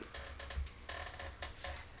happen.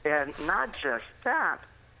 And not just that,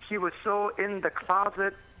 he was so in the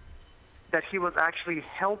closet that he was actually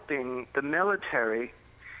helping the military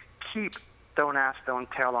keep Don't Ask, Don't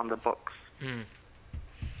Tell on the books.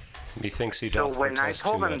 He thinks he does. So when I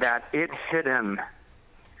told him that, it hit him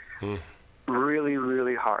really,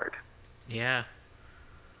 really hard. Yeah.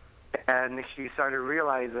 And he started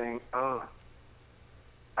realizing, oh,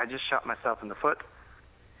 I just shot myself in the foot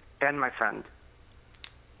and my friend.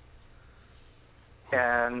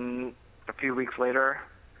 And a few weeks later,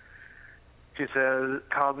 he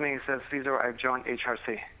called me and says, Caesar, I've joined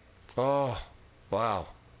HRC. Oh, wow.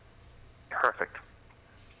 Perfect.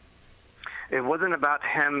 It wasn't about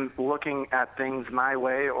him looking at things my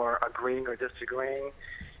way or agreeing or disagreeing.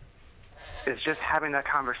 It's just having that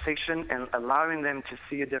conversation and allowing them to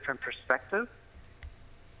see a different perspective.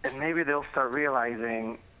 And maybe they'll start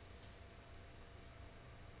realizing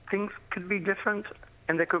things could be different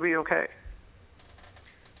and they could be okay.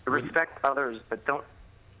 Respect others, but don't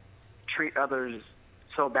treat others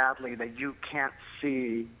so badly that you can't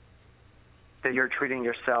see that you're treating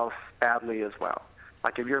yourself badly as well.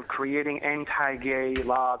 Like if you're creating anti-gay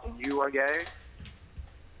laws and you are gay,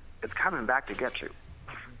 it's coming back to get you.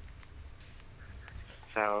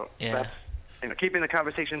 So keeping the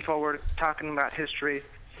conversation forward, talking about history,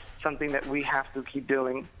 something that we have to keep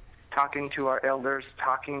doing, talking to our elders,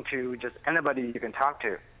 talking to just anybody you can talk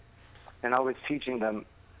to, and always teaching them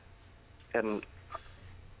and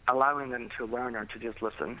allowing them to learn or to just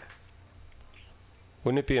listen.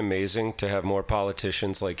 Wouldn't it be amazing to have more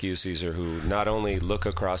politicians like you, Caesar, who not only look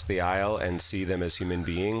across the aisle and see them as human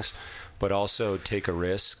beings, but also take a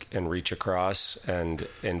risk and reach across and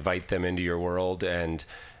invite them into your world and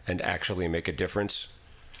actually make a difference?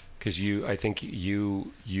 Because I think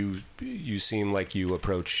you seem like you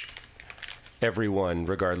approach everyone,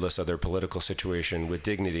 regardless of their political situation, with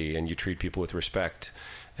dignity, and you treat people with respect,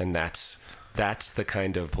 and that's the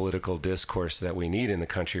kind of political discourse that we need in the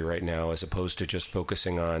country right now, as opposed to just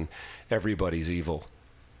focusing on everybody's evil.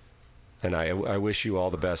 And I wish you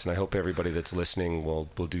all the best, and I hope everybody that's listening will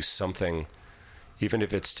do something, even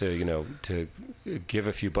if it's to give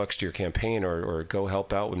a few bucks to your campaign, or go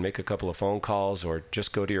help out and make a couple of phone calls, or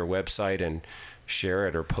just go to your website and share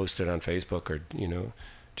it or post it on Facebook, or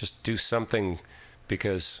just do something,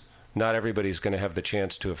 because not everybody's going to have the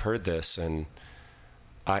chance to have heard this. And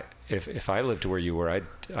if I lived where you were,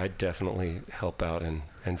 I'd definitely help out and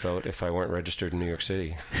vote if I weren't registered in New York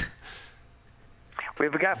City.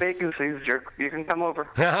 We've got vacancies. You can come over.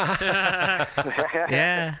 Yeah.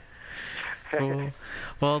 Cool.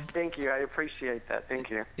 Well, thank you. I appreciate that. Thank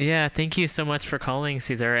you. Yeah, thank you so much for calling,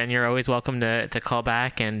 Caesar. And you're always welcome to call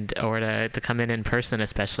back or to come in person,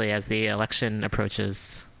 especially as the election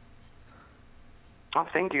approaches. Oh,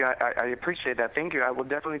 thank you. I appreciate that. Thank you. I will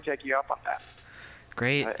definitely check you up on that.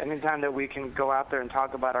 Great. Anytime that we can go out there and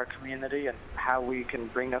talk about our community and how we can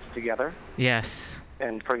bring us together. Yes.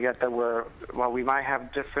 And forget that we might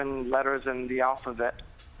have different letters in the alphabet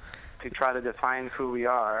to try to define who we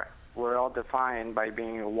are. We're all defined by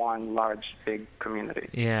being one large, big community.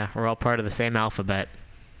 Yeah, we're all part of the same alphabet.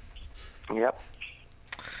 Yep.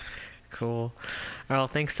 Cool. Well,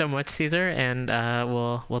 thanks so much, Caesar, and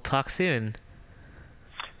we'll talk soon.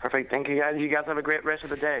 Perfect. Thank you, guys. You guys have a great rest of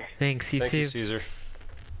the day. Thanks. You too. Thank you, Caesar.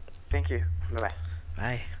 Thank you. Bye-bye.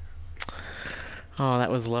 Bye. Oh, that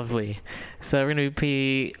was lovely. So we're going to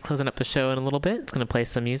be closing up the show in a little bit. It's going to play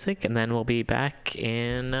some music, and then we'll be back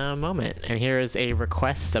in a moment. And here is a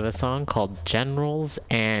request of a song called Generals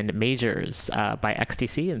and Majors by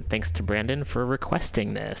XTC, and thanks to Brandon for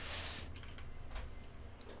requesting this.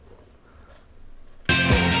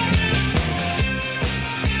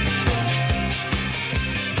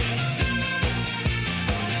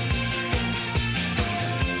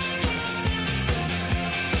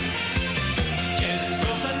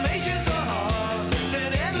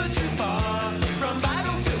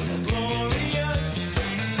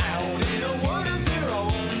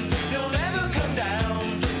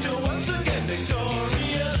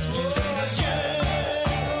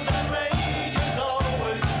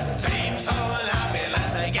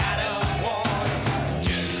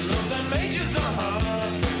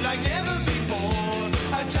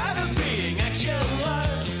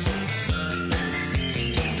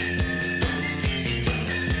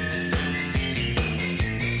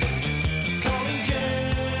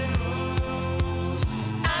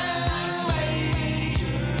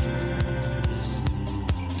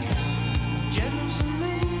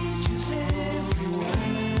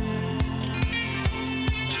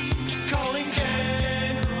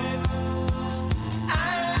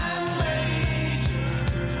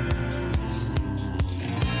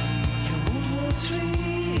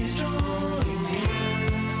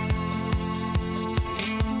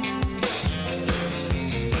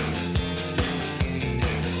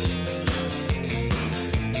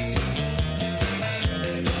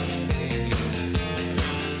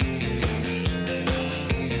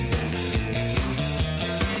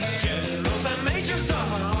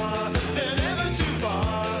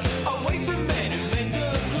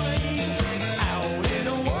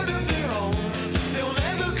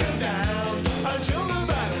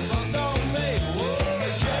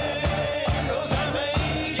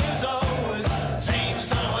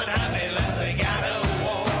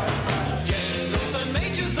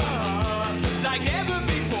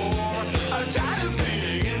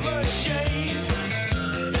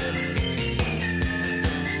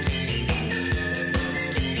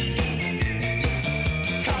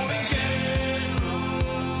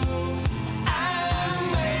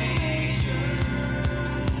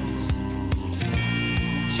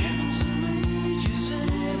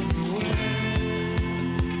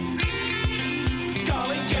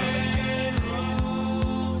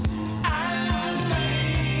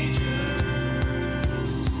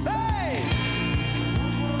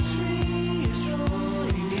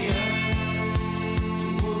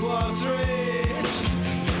 Three.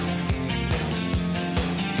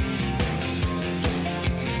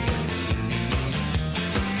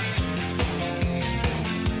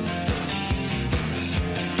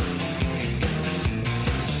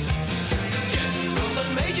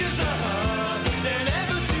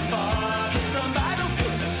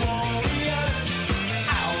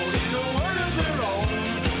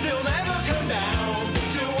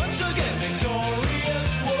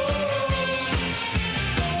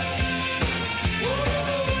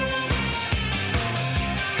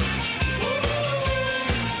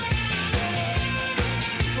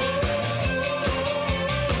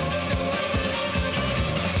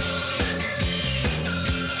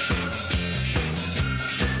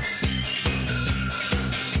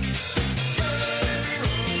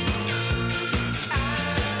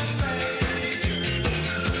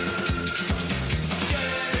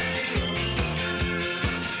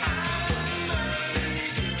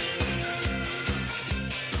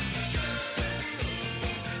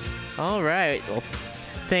 All right. Well,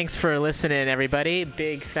 thanks for listening, everybody.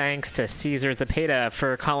 Big thanks to Cesar Zepeda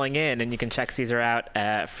for calling in, and you can check Cesar out.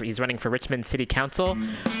 He's running for Richmond City Council.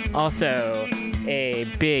 Also, a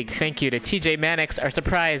big thank you to TJ Mannix, our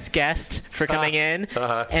surprise guest, for coming in,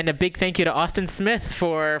 and a big thank you to Austin Smith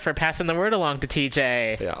for passing the word along to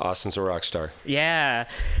TJ. Yeah, Austin's a rock star. Yeah.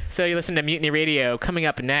 So you listen to Mutiny Radio. Coming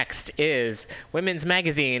up next is Women's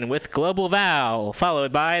Magazine with Global Val,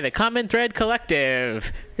 followed by the Common Thread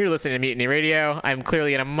Collective. You're listening to Mutiny Radio. I'm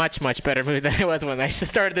clearly in a much, much better mood than I was when I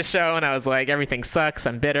started the show, and I was like, everything sucks,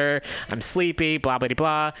 I'm bitter, I'm sleepy, blah, blah,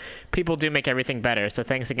 blah. People do make everything better, so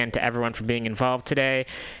thanks again to everyone for being involved today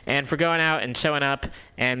and for going out and showing up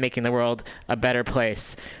and making the world a better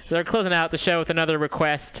place. So we're closing out the show with another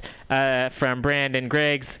request from Brandon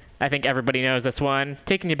Griggs. I think everybody knows this one.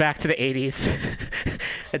 Taking you back to the 80s,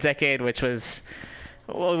 a decade which was,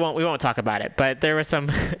 well, we won't talk about it, but there was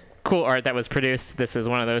some cool art that was produced. This is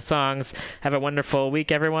one of those songs. Have a wonderful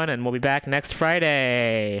week, everyone, and we'll be back next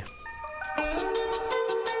Friday.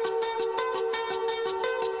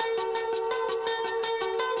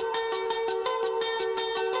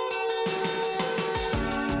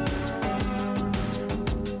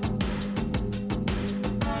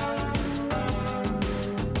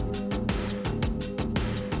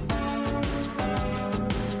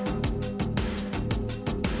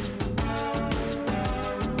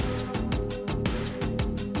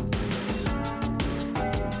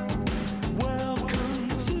 Welcome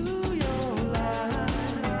to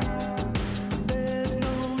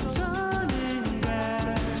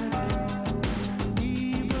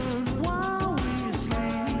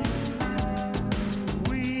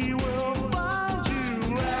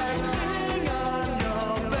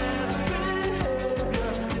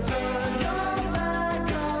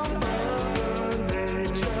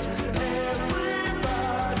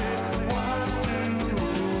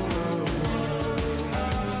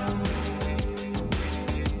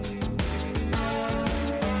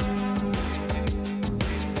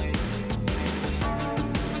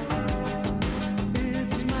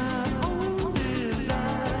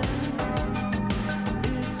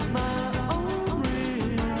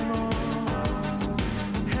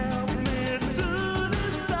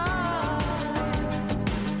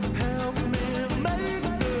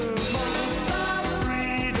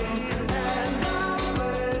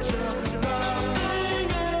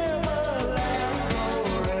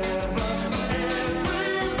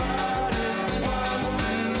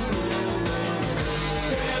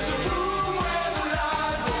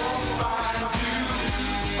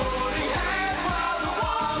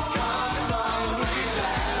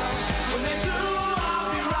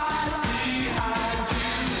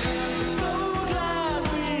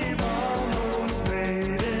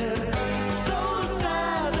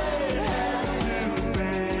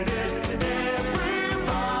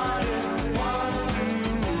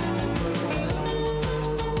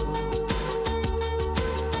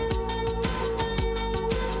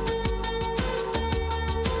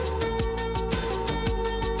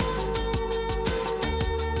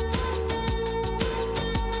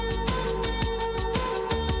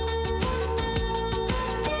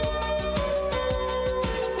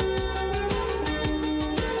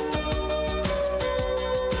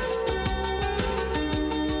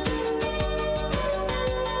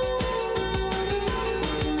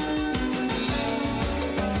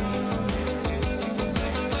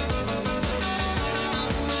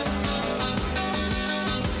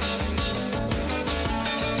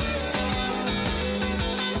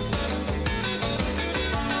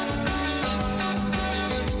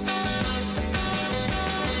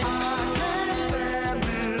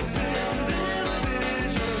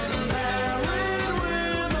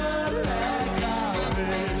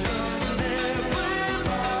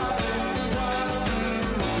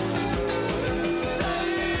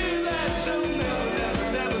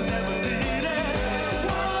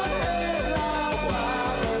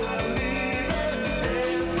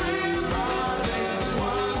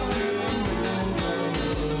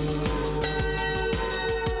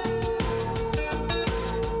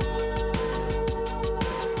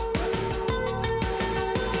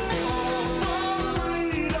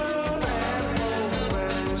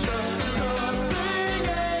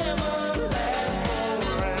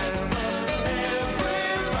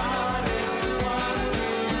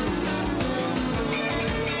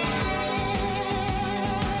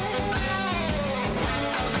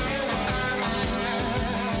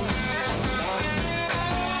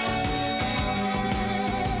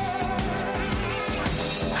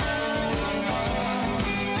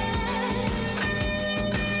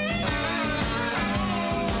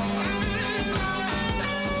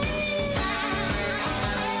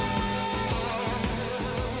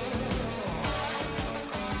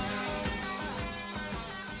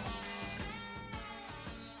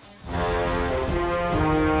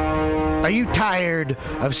you tired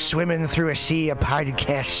of swimming through a sea of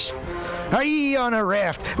podcasts? Are ye on a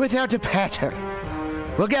raft without a paddle?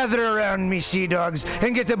 Well, gather around me, sea dogs,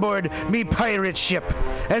 and get aboard me pirate ship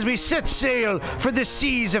as we set sail for the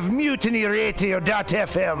seas of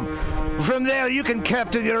MutinyRadio.fm. From there, you can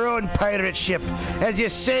captain your own pirate ship as you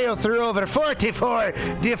sail through over 44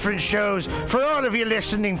 different shows for all of your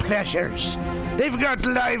listening pleasures. They've got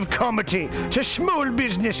live comedy to small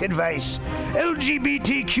business advice,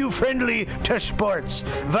 LGBTQ friendly to sports,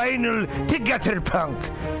 vinyl to gutter punk.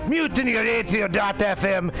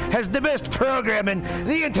 MutinyRadio.fm has the best programming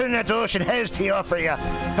the internet ocean has to offer you.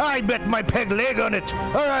 I bet my peg leg on it,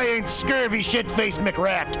 or I ain't scurvy shit-faced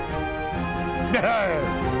McRat.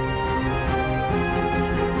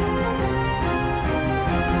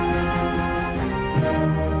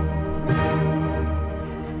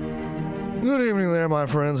 Good evening there, my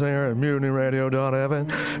friends here at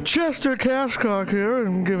MutinyRadio.fm. Chester Cashcock here,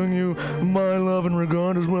 and giving you my love and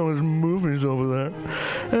regard as well as movies over there.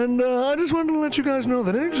 And I just wanted to let you guys know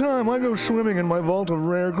that anytime I go swimming in my vault of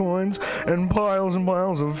rare coins and piles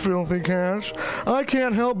of filthy cash, I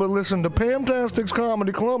can't help but listen to Pamtastic's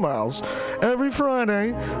Comedy Clubhouse every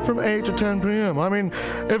Friday from 8 to 10 p.m. I mean,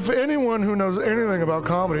 if anyone who knows anything about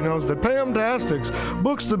comedy knows that Pamtastics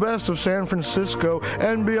books the best of San Francisco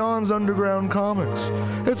and beyond's underground comics.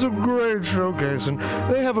 It's a great showcase, and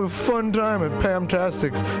they have a fun time at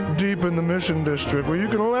Pamtastics deep in the Mission District, where you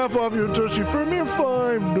can laugh off your tushy for a mere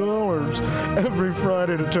 $5 every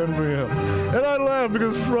Friday to 10 p.m. And I laugh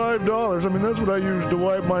because $5, I mean, that's what I use to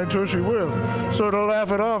wipe my tushy with. So to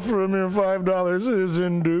laugh it off for a mere $5 is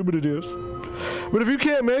indubitious. But if you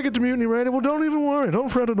can't make it to Mutiny Radio, well, don't even worry. Don't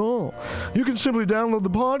fret at all. You can simply download the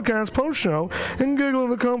podcast post-show and giggle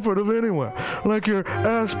in the comfort of anywhere, like your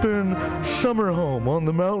Aspen summer home on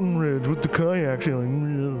the mountain ridge with the kayak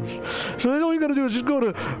feeling. So all you got to do is just go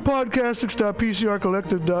to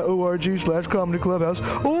podcastics.pcrcollective.org/comedy clubhouse,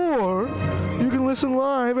 or you can listen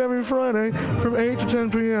live every Friday from 8 to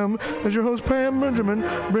 10 p.m. as your host Pam Benjamin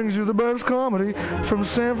brings you the best comedy from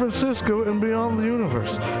San Francisco and beyond the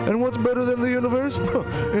universe. And what's better than the universe?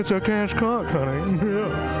 It's a cash cock, honey. Yeah.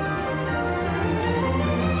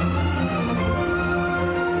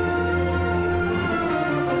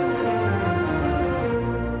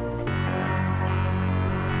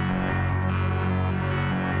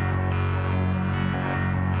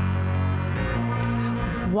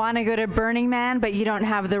 Want to go to Burning Man, but you don't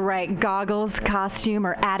have the right goggles, costume,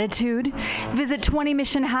 or attitude? Visit 20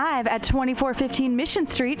 Mission Hive at 2415 Mission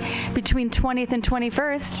Street between 20th and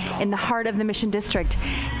 21st in the heart of the Mission District.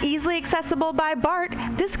 Easily accessible by BART,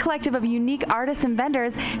 this collective of unique artists and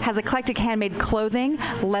vendors has eclectic handmade clothing,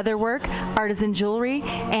 leatherwork, artisan jewelry,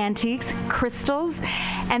 antiques, crystals,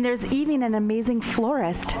 and there's even an amazing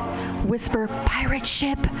florist. Whisper Pirate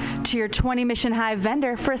Ship to your 20 Mission Hive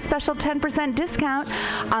vendor for a special 10% discount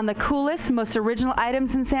on the coolest, most original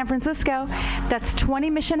items in San Francisco. That's 20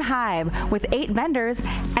 Mission Hive with 8 vendors,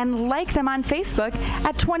 and like them on Facebook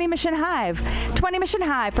at 20 Mission Hive. 20 Mission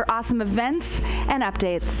Hive for awesome events and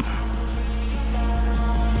updates.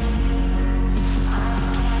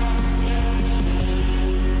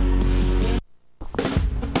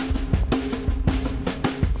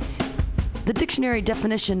 The dictionary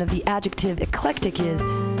definition of the adjective eclectic is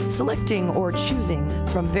selecting or choosing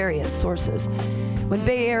from various sources. When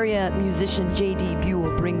Bay Area musician J.D.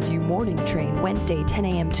 Buell brings you Morning Train Wednesday 10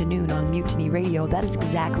 a.m. to noon on Mutiny Radio, that is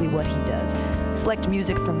exactly what he does. Select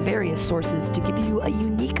music from various sources to give you a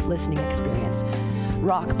unique listening experience.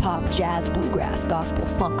 Rock, pop, jazz, bluegrass, gospel,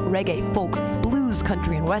 funk, reggae, folk, blues,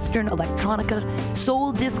 country and western, electronica,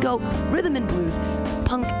 soul, disco, rhythm and blues,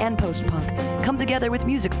 punk and post-punk come together with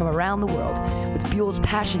music from around the world with Buell's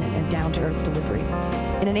passionate and down-to-earth delivery.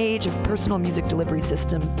 In an age of personal music delivery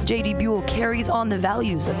systems, J.D. Buell carries on the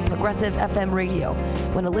values of progressive FM radio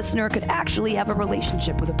when a listener could actually have a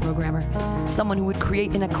relationship with a programmer, someone who would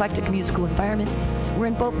create an eclectic musical environment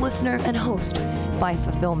wherein both listener and host find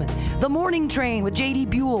fulfillment. The Morning Train with J.D.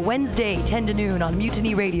 Buell, Wednesday, 10 to noon on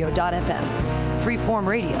MutinyRadio.fm. Freeform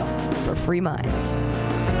radio for free minds.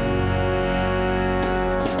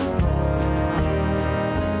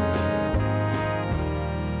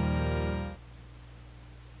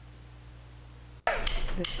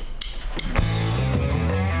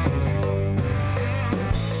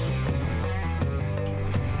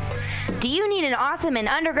 you need an awesome and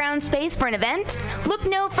underground space for an event? Look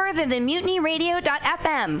no further than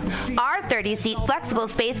MutinyRadio.fm. Our 30-seat flexible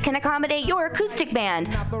space can accommodate your acoustic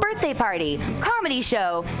band, birthday party, comedy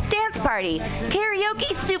show, dance party,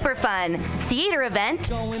 karaoke super fun, theater event,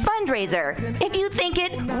 fundraiser. If you think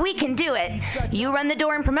it, we can do it. You run the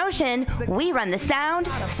door and promotion, we run the sound,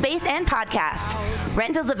 space, and podcast.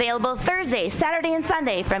 Rentals available Thursday, Saturday, and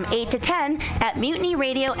Sunday from 8 to 10 at Mutiny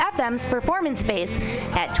Radio FM's performance space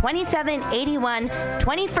at 2781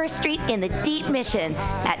 21st Street in the Deep Mission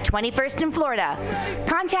at 21st in Florida.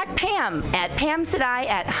 Contact Pam at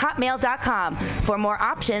pamsadai@hotmail.com for more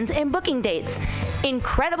options and booking dates.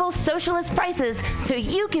 Incredible socialist prices so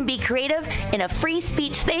you can be creative in a free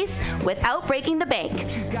speech space without breaking the bank.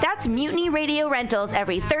 That's Mutiny Radio Rentals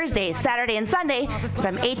every Thursday, Saturday, and Sunday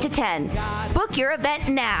from 8 to 10. Book your event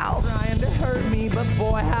now. Trying to hurt me, but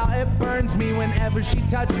boy, how it burns me whenever she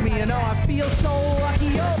touches me. And oh, I feel so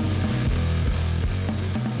lucky.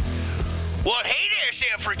 Well, hey there,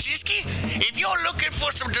 San Francisco. If you're looking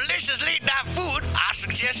for some delicious late-night food, I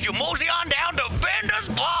suggest you mosey on down to Bender's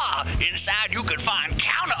Bar. Inside, you can find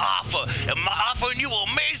counter offer, offering you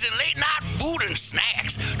amazing late-night food and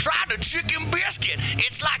snacks. Try the chicken biscuit.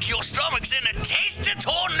 It's like your stomach's in a tasty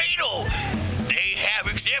tornado. They have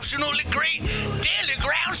exceptionally great daily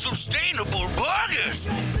ground sustainable burgers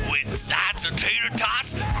with sides of tater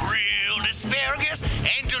tots, grilled asparagus,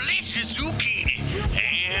 and delicious zucchini,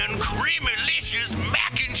 and creamy-licious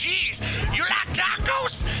mac and cheese. You like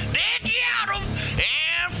tacos? They got them.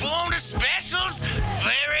 And from the specials,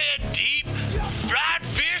 very deep fried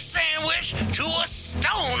fish sandwich to a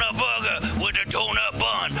stoner burger with a donut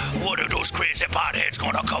bun. What are those crazy potheads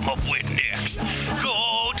gonna come up with next?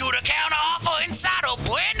 Go to the counter offer inside of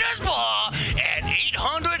Bender's Bar at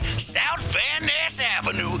 800 South Van Ness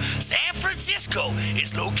Avenue, San Francisco.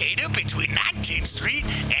 It's located between 19th Street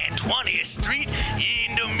and 20th Street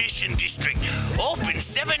in the Mission District. Open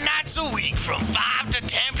 7 nights a week from 5 to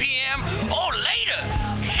 10 p.m. or later.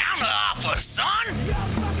 Counter offer, son.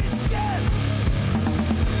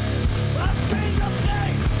 My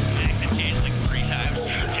accent changed like 3 times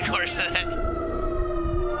throughout the course of that.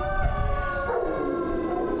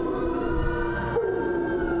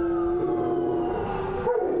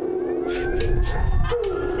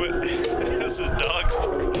 This is dog's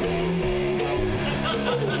food.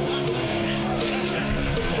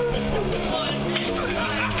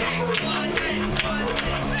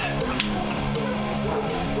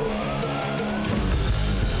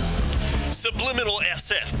 Subliminal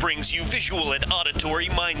SF brings you visual and auditory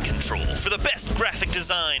mind control. For the best graphic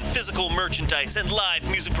design, physical merchandise, and live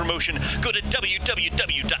music promotion, go to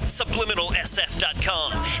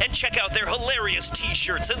www.subliminalsf.com and check out their hilarious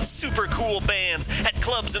t-shirts and super cool bands at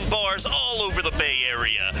clubs and bars all over the Bay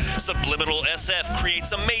Area. Subliminal SF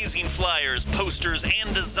creates amazing flyers, posters,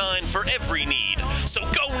 and design for every need. So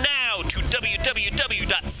go now to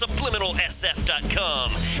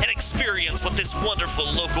www.subliminalsf.com and experience what this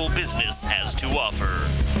wonderful local business has to offer.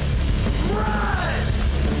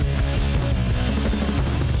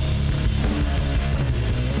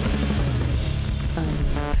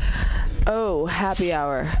 Oh, happy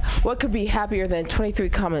hour. What could be happier than 23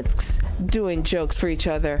 comics doing jokes for each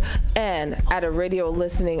other and at a radio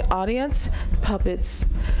listening audience? Puppets,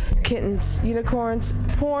 kittens, unicorns,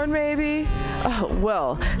 porn maybe? Oh,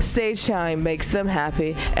 well, Stage Time makes them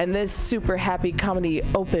happy, and this super happy comedy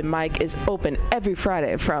open mic is open every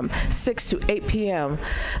Friday from 6 to 8 p.m.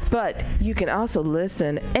 But you can also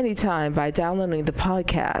listen anytime by downloading the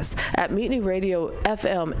podcast at Mutiny Radio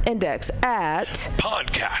FM Index at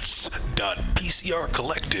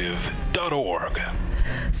podcasts.pcrcollective.org.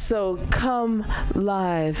 So come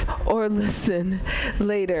live or listen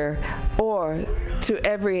later or to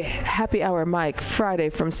every happy hour mic Friday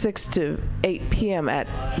from 6 to 8 p.m. at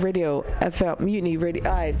Radio FM Mutiny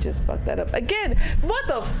Radio. I just fucked that up again. What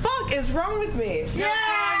the fuck is wrong with me? Yeah!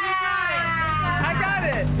 I got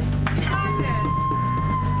it.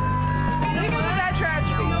 Leave it with that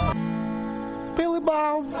tragedy. Billy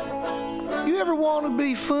Bob, you ever want to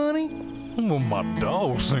be funny? Well, my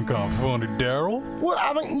dogs think I'm funny, Daryl. Well,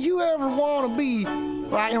 I mean, you ever want to be,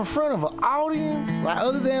 like, in front of an audience? Like,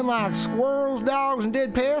 other than, like, squirrels, dogs, and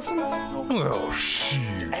dead peasants? Well,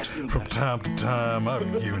 shoot. From time to time,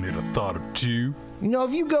 I've given it a thought or two. You know,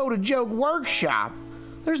 if you go to Joke Workshop,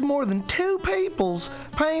 there's more than 2 peoples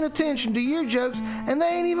paying attention to your jokes, and they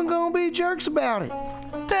ain't even gonna be jerks about it.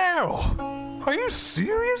 Daryl, are you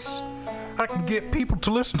serious? I can get people to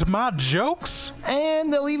listen to my jokes?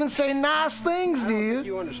 And they'll even say nice things to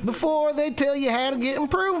you before they tell you how to get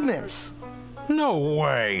improvements. No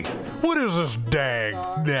way. What is this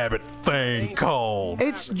dag-nabbit thing called?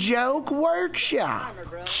 It's Joke Workshop.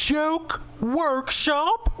 Joke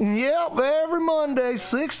Workshop? Yep, every Monday,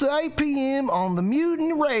 6 to 8 p.m. on the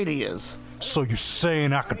Mutiny Radios. So you're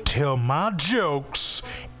saying I could tell my jokes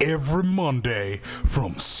every Monday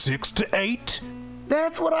from 6 to 8?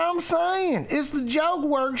 That's what I'm saying. It's the Joke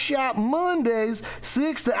Workshop Mondays,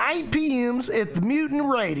 6 to 8 p.m. at the Mutiny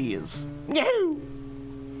Radios. Yahoo!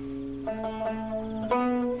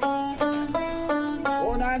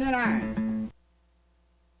 $4.99.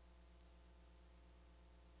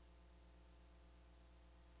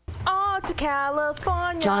 On to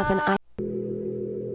California. Jonathan,